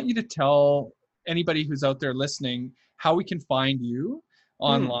 I want you to tell anybody who's out there listening how we can find you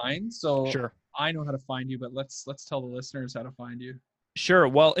online. So sure. I know how to find you, but let's tell the listeners how to find you. Sure.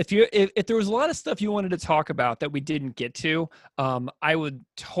 Well, if there was a lot of stuff you wanted to talk about that we didn't get to, I would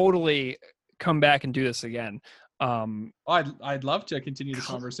totally come back and do this again. I'd love to continue the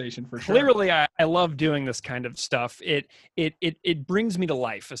conversation for sure. Clearly, I love doing this kind of stuff. It brings me to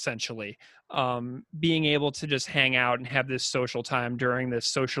life, essentially. Being able to just hang out and have this social time during this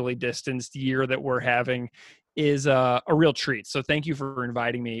socially distanced year that we're having is a real treat. So thank you for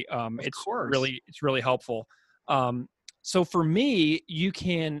inviting me. It's really helpful. So for me, you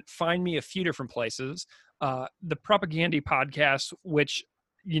can find me a few different places. The Propagandhi podcast, which,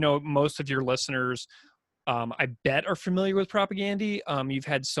 most of your listeners, I bet, are familiar with Propagandhi. You've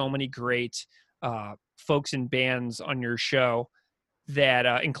had so many great folks and bands on your show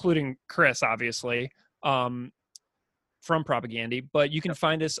that, including Chris, obviously, from Propagandhi. But you can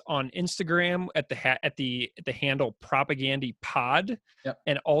find us on Instagram at the handle Propagandhi Pod,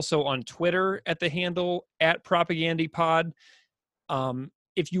 and also on Twitter at the handle @Propagandhi Pod.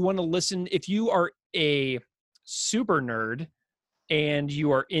 If you want to listen, if you are a super nerd and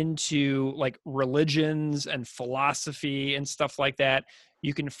you are into like religions and philosophy and stuff like that,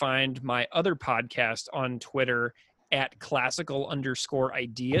 you can find my other podcast on Twitter at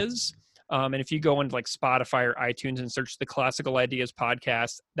 @classical_ideas. And if you go into like Spotify or iTunes and search the Classical Ideas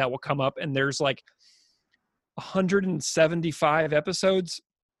podcast, that will come up. And there's like 175 episodes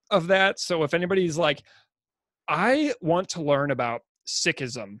of that. So if anybody's like, I want to learn about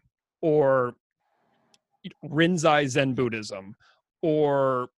Sikhism or Rinzai Zen Buddhism,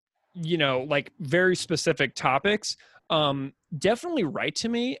 or, like very specific topics, definitely write to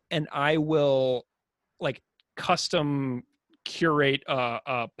me and I will like custom curate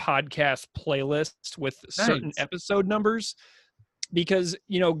a podcast playlist with certain episode numbers, because,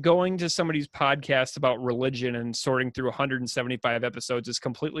 going to somebody's podcast about religion and sorting through 175 episodes is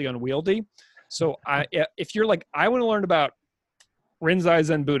completely unwieldy. So if you're like, I want to learn about Rinzai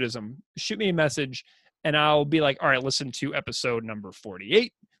Zen Buddhism, shoot me a message and I'll be like, all right, listen to episode number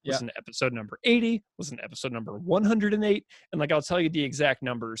 48, listen to episode number 80, listen to episode number 108. And like, I'll tell you the exact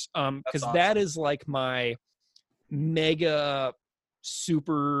numbers. Cause awesome. That is like my mega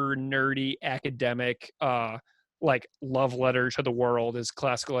super nerdy academic, like love letter to the world is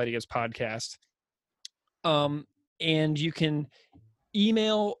Classical Ideas Podcast. And you can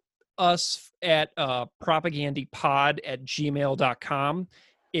email us at propagandhipod@gmail.com.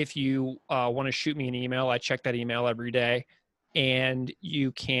 If you want to shoot me an email, I check that email every day. And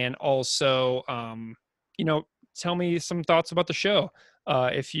you can also, tell me some thoughts about the show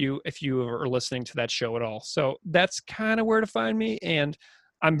if you are listening to that show at all. So that's kind of where to find me. And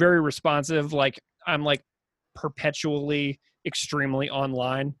I'm very responsive. Like I'm like perpetually extremely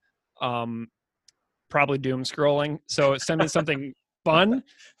online, probably doom scrolling. So send me something fun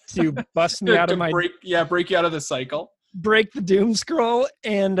to bust me out of my break you out of the cycle. Break the doom scroll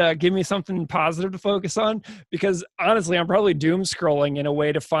and give me something positive to focus on, because honestly, I'm probably doom scrolling in a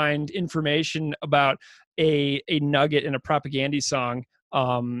way to find information about a nugget in a Propagandhi song,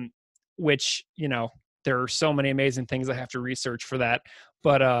 which, there are so many amazing things I have to research for that.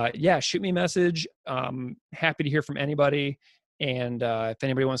 But shoot me a message. Happy to hear from anybody. And if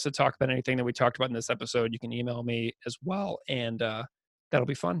anybody wants to talk about anything that we talked about in this episode, you can email me as well. And that'll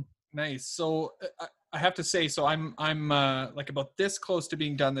be fun. Nice. So I have to say, so I'm like about this close to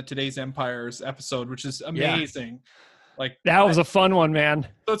being done the Today's Empires episode, which is amazing. Yeah. Like that was a fun one, man.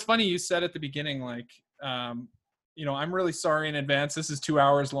 So it's funny you said at the beginning, like I'm really sorry in advance. This is 2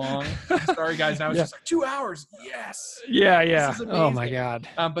 hours long. I'm sorry, guys. Now it's just like 2 hours. Yes. Yeah. This is Oh my amazing.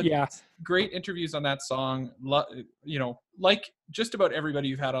 God. But yeah. great interviews on that song. Like just about everybody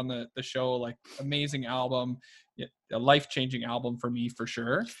you've had on the show, like amazing album, a life-changing album for me, for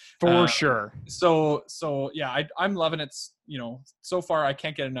sure. For sure. So yeah, I'm loving it. So far I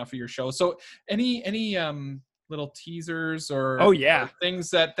can't get enough of your show. So any little teasers or, oh yeah, or things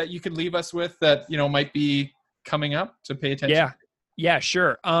that you could leave us with that, might be coming up to pay attention to? Yeah,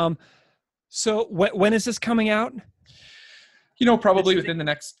 sure. So when is this coming out? Probably within the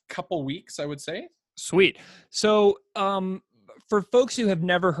next couple weeks, I would say. Sweet. So, for folks who have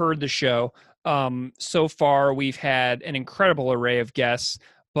never heard the show, so far we've had an incredible array of guests,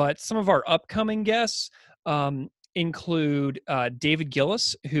 but some of our upcoming guests include David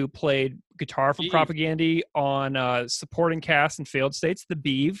Gillis, who played guitar for Propagandhi on supporting cast in Failed States, The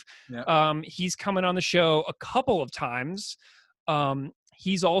Beeve. Yeah. He's coming on the show a couple of times.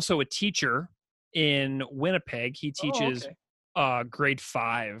 He's also a teacher in Winnipeg. He teaches grade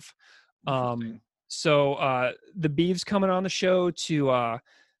 5. So the Beeve's coming on the show to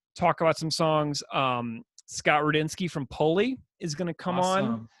talk about some songs. Scott Rudinsky from Pulley is going to come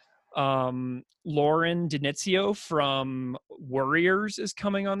on. Lauren Denizio from Warriors is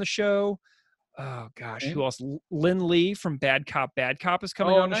coming on the show. Oh gosh, who else? Lynn Lee from Bad Cop is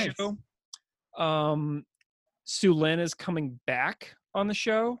coming on the show. Sue Lynn is coming back on the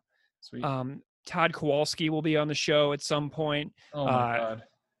show. Sweet. Todd Kowalski will be on the show at some point. Oh my God.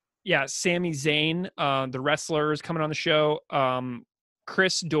 Yeah, Sami Zayn, the wrestler, is coming on the show.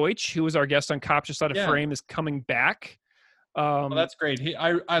 Chris Deutsch, who was our guest on Cops Just Out of Frame, is coming back. Well, that's great.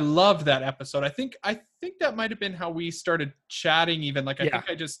 I loved that episode. I think that might have been how we started chatting. Even I think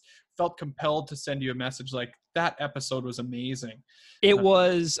I just felt compelled to send you a message. Like, that episode was amazing. It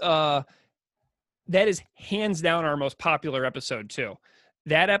was. That is hands down our most popular episode too.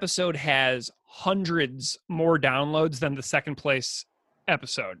 That episode has hundreds more downloads than the second place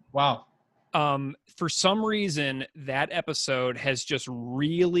episode. Wow. For some reason, that episode has just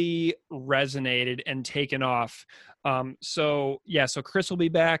really resonated and taken off. So Chris will be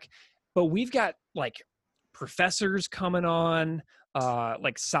back, but we've got like professors coming on,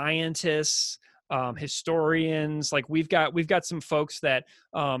 like scientists, historians. Like we've got some folks that,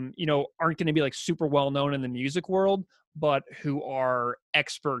 aren't going to be like super well known in the music world, but who are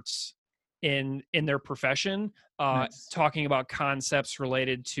experts in their profession, talking about concepts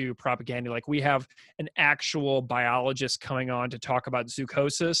related to propaganda. Like we have an actual biologist coming on to talk about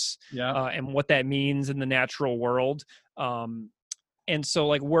zoochosis, and what that means in the natural world. And so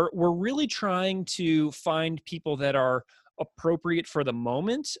like we're really trying to find people that are appropriate for the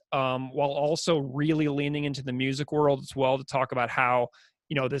moment, while also really leaning into the music world as well to talk about how,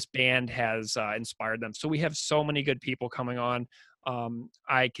 this band has inspired them. So we have so many good people coming on.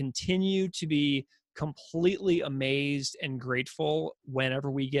 I continue to be completely amazed and grateful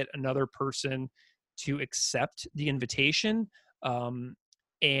whenever we get another person to accept the invitation.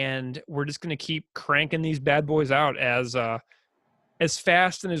 And we're just going to keep cranking these bad boys out as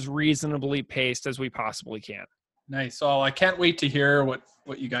fast and as reasonably paced as we possibly can. Nice. So I can't wait to hear what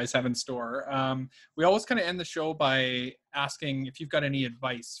you guys have in store. We always kind of end the show by asking if you've got any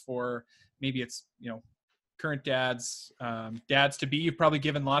advice for, maybe it's, current dads, dads to be. You've probably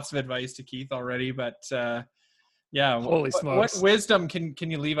given lots of advice to Keith already, but Holy smokes. What wisdom can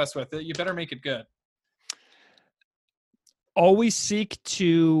you leave us with? You better make it good. Always seek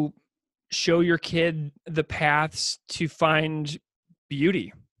to show your kid the paths to find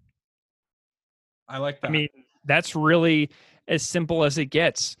beauty. I like that. I mean, that's really as simple as it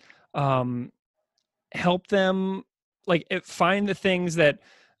gets. Help them find the things that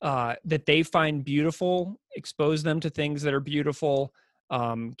they find beautiful, expose them to things that are beautiful,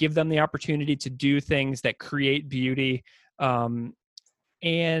 give them the opportunity to do things that create beauty,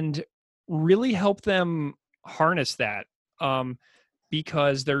 and really help them harness that,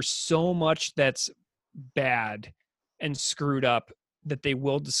 because there's so much that's bad and screwed up that they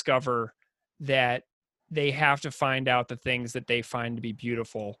will discover, that they have to find out the things that they find to be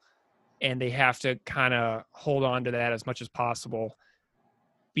beautiful, and they have to kind of hold on to that as much as possible.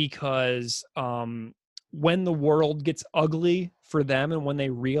 Because when the world gets ugly for them, and when they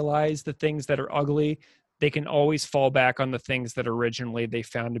realize the things that are ugly, they can always fall back on the things that originally they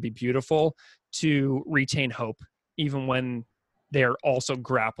found to be beautiful to retain hope, even when they're also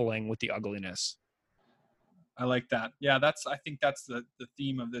grappling with the ugliness. I like that. Yeah, I think that's the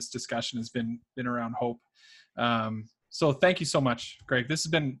theme of this discussion has been around hope. So thank you so much, Greg. This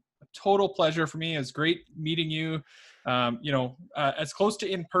has been a total pleasure for me. It was great meeting you. as close to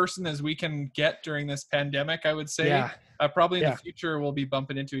in person as we can get during this pandemic, I would say. Yeah. Probably in the future, we'll be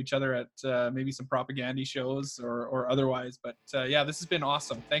bumping into each other at maybe some propagandhi shows or otherwise. But this has been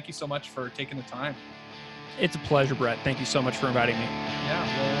awesome. Thank you so much for taking the time. It's a pleasure, Brett. Thank you so much for inviting me.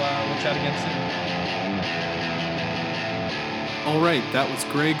 Yeah, we'll chat again soon. All right, that was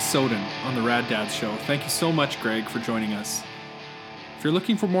Greg Soden on the Rad Dads show. Thank you so much, Greg, for joining us. If you're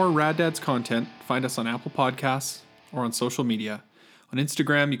looking for more Rad Dads content, find us on Apple Podcasts or on social media. On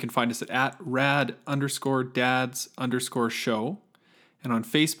Instagram, you can find us at @rad_dads_show and on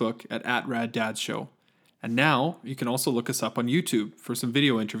Facebook at Rad Dads Show. And now you can also look us up on YouTube for some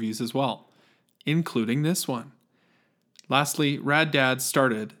video interviews as well, including this one. Lastly, Rad Dads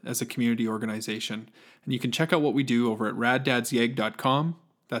started as a community organization, and you can check out what we do over at raddadsYeg.com.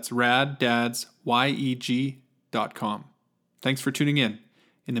 That's raddadsYeg.com. Thanks for tuning in.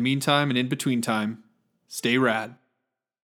 In the meantime and in between time, stay rad.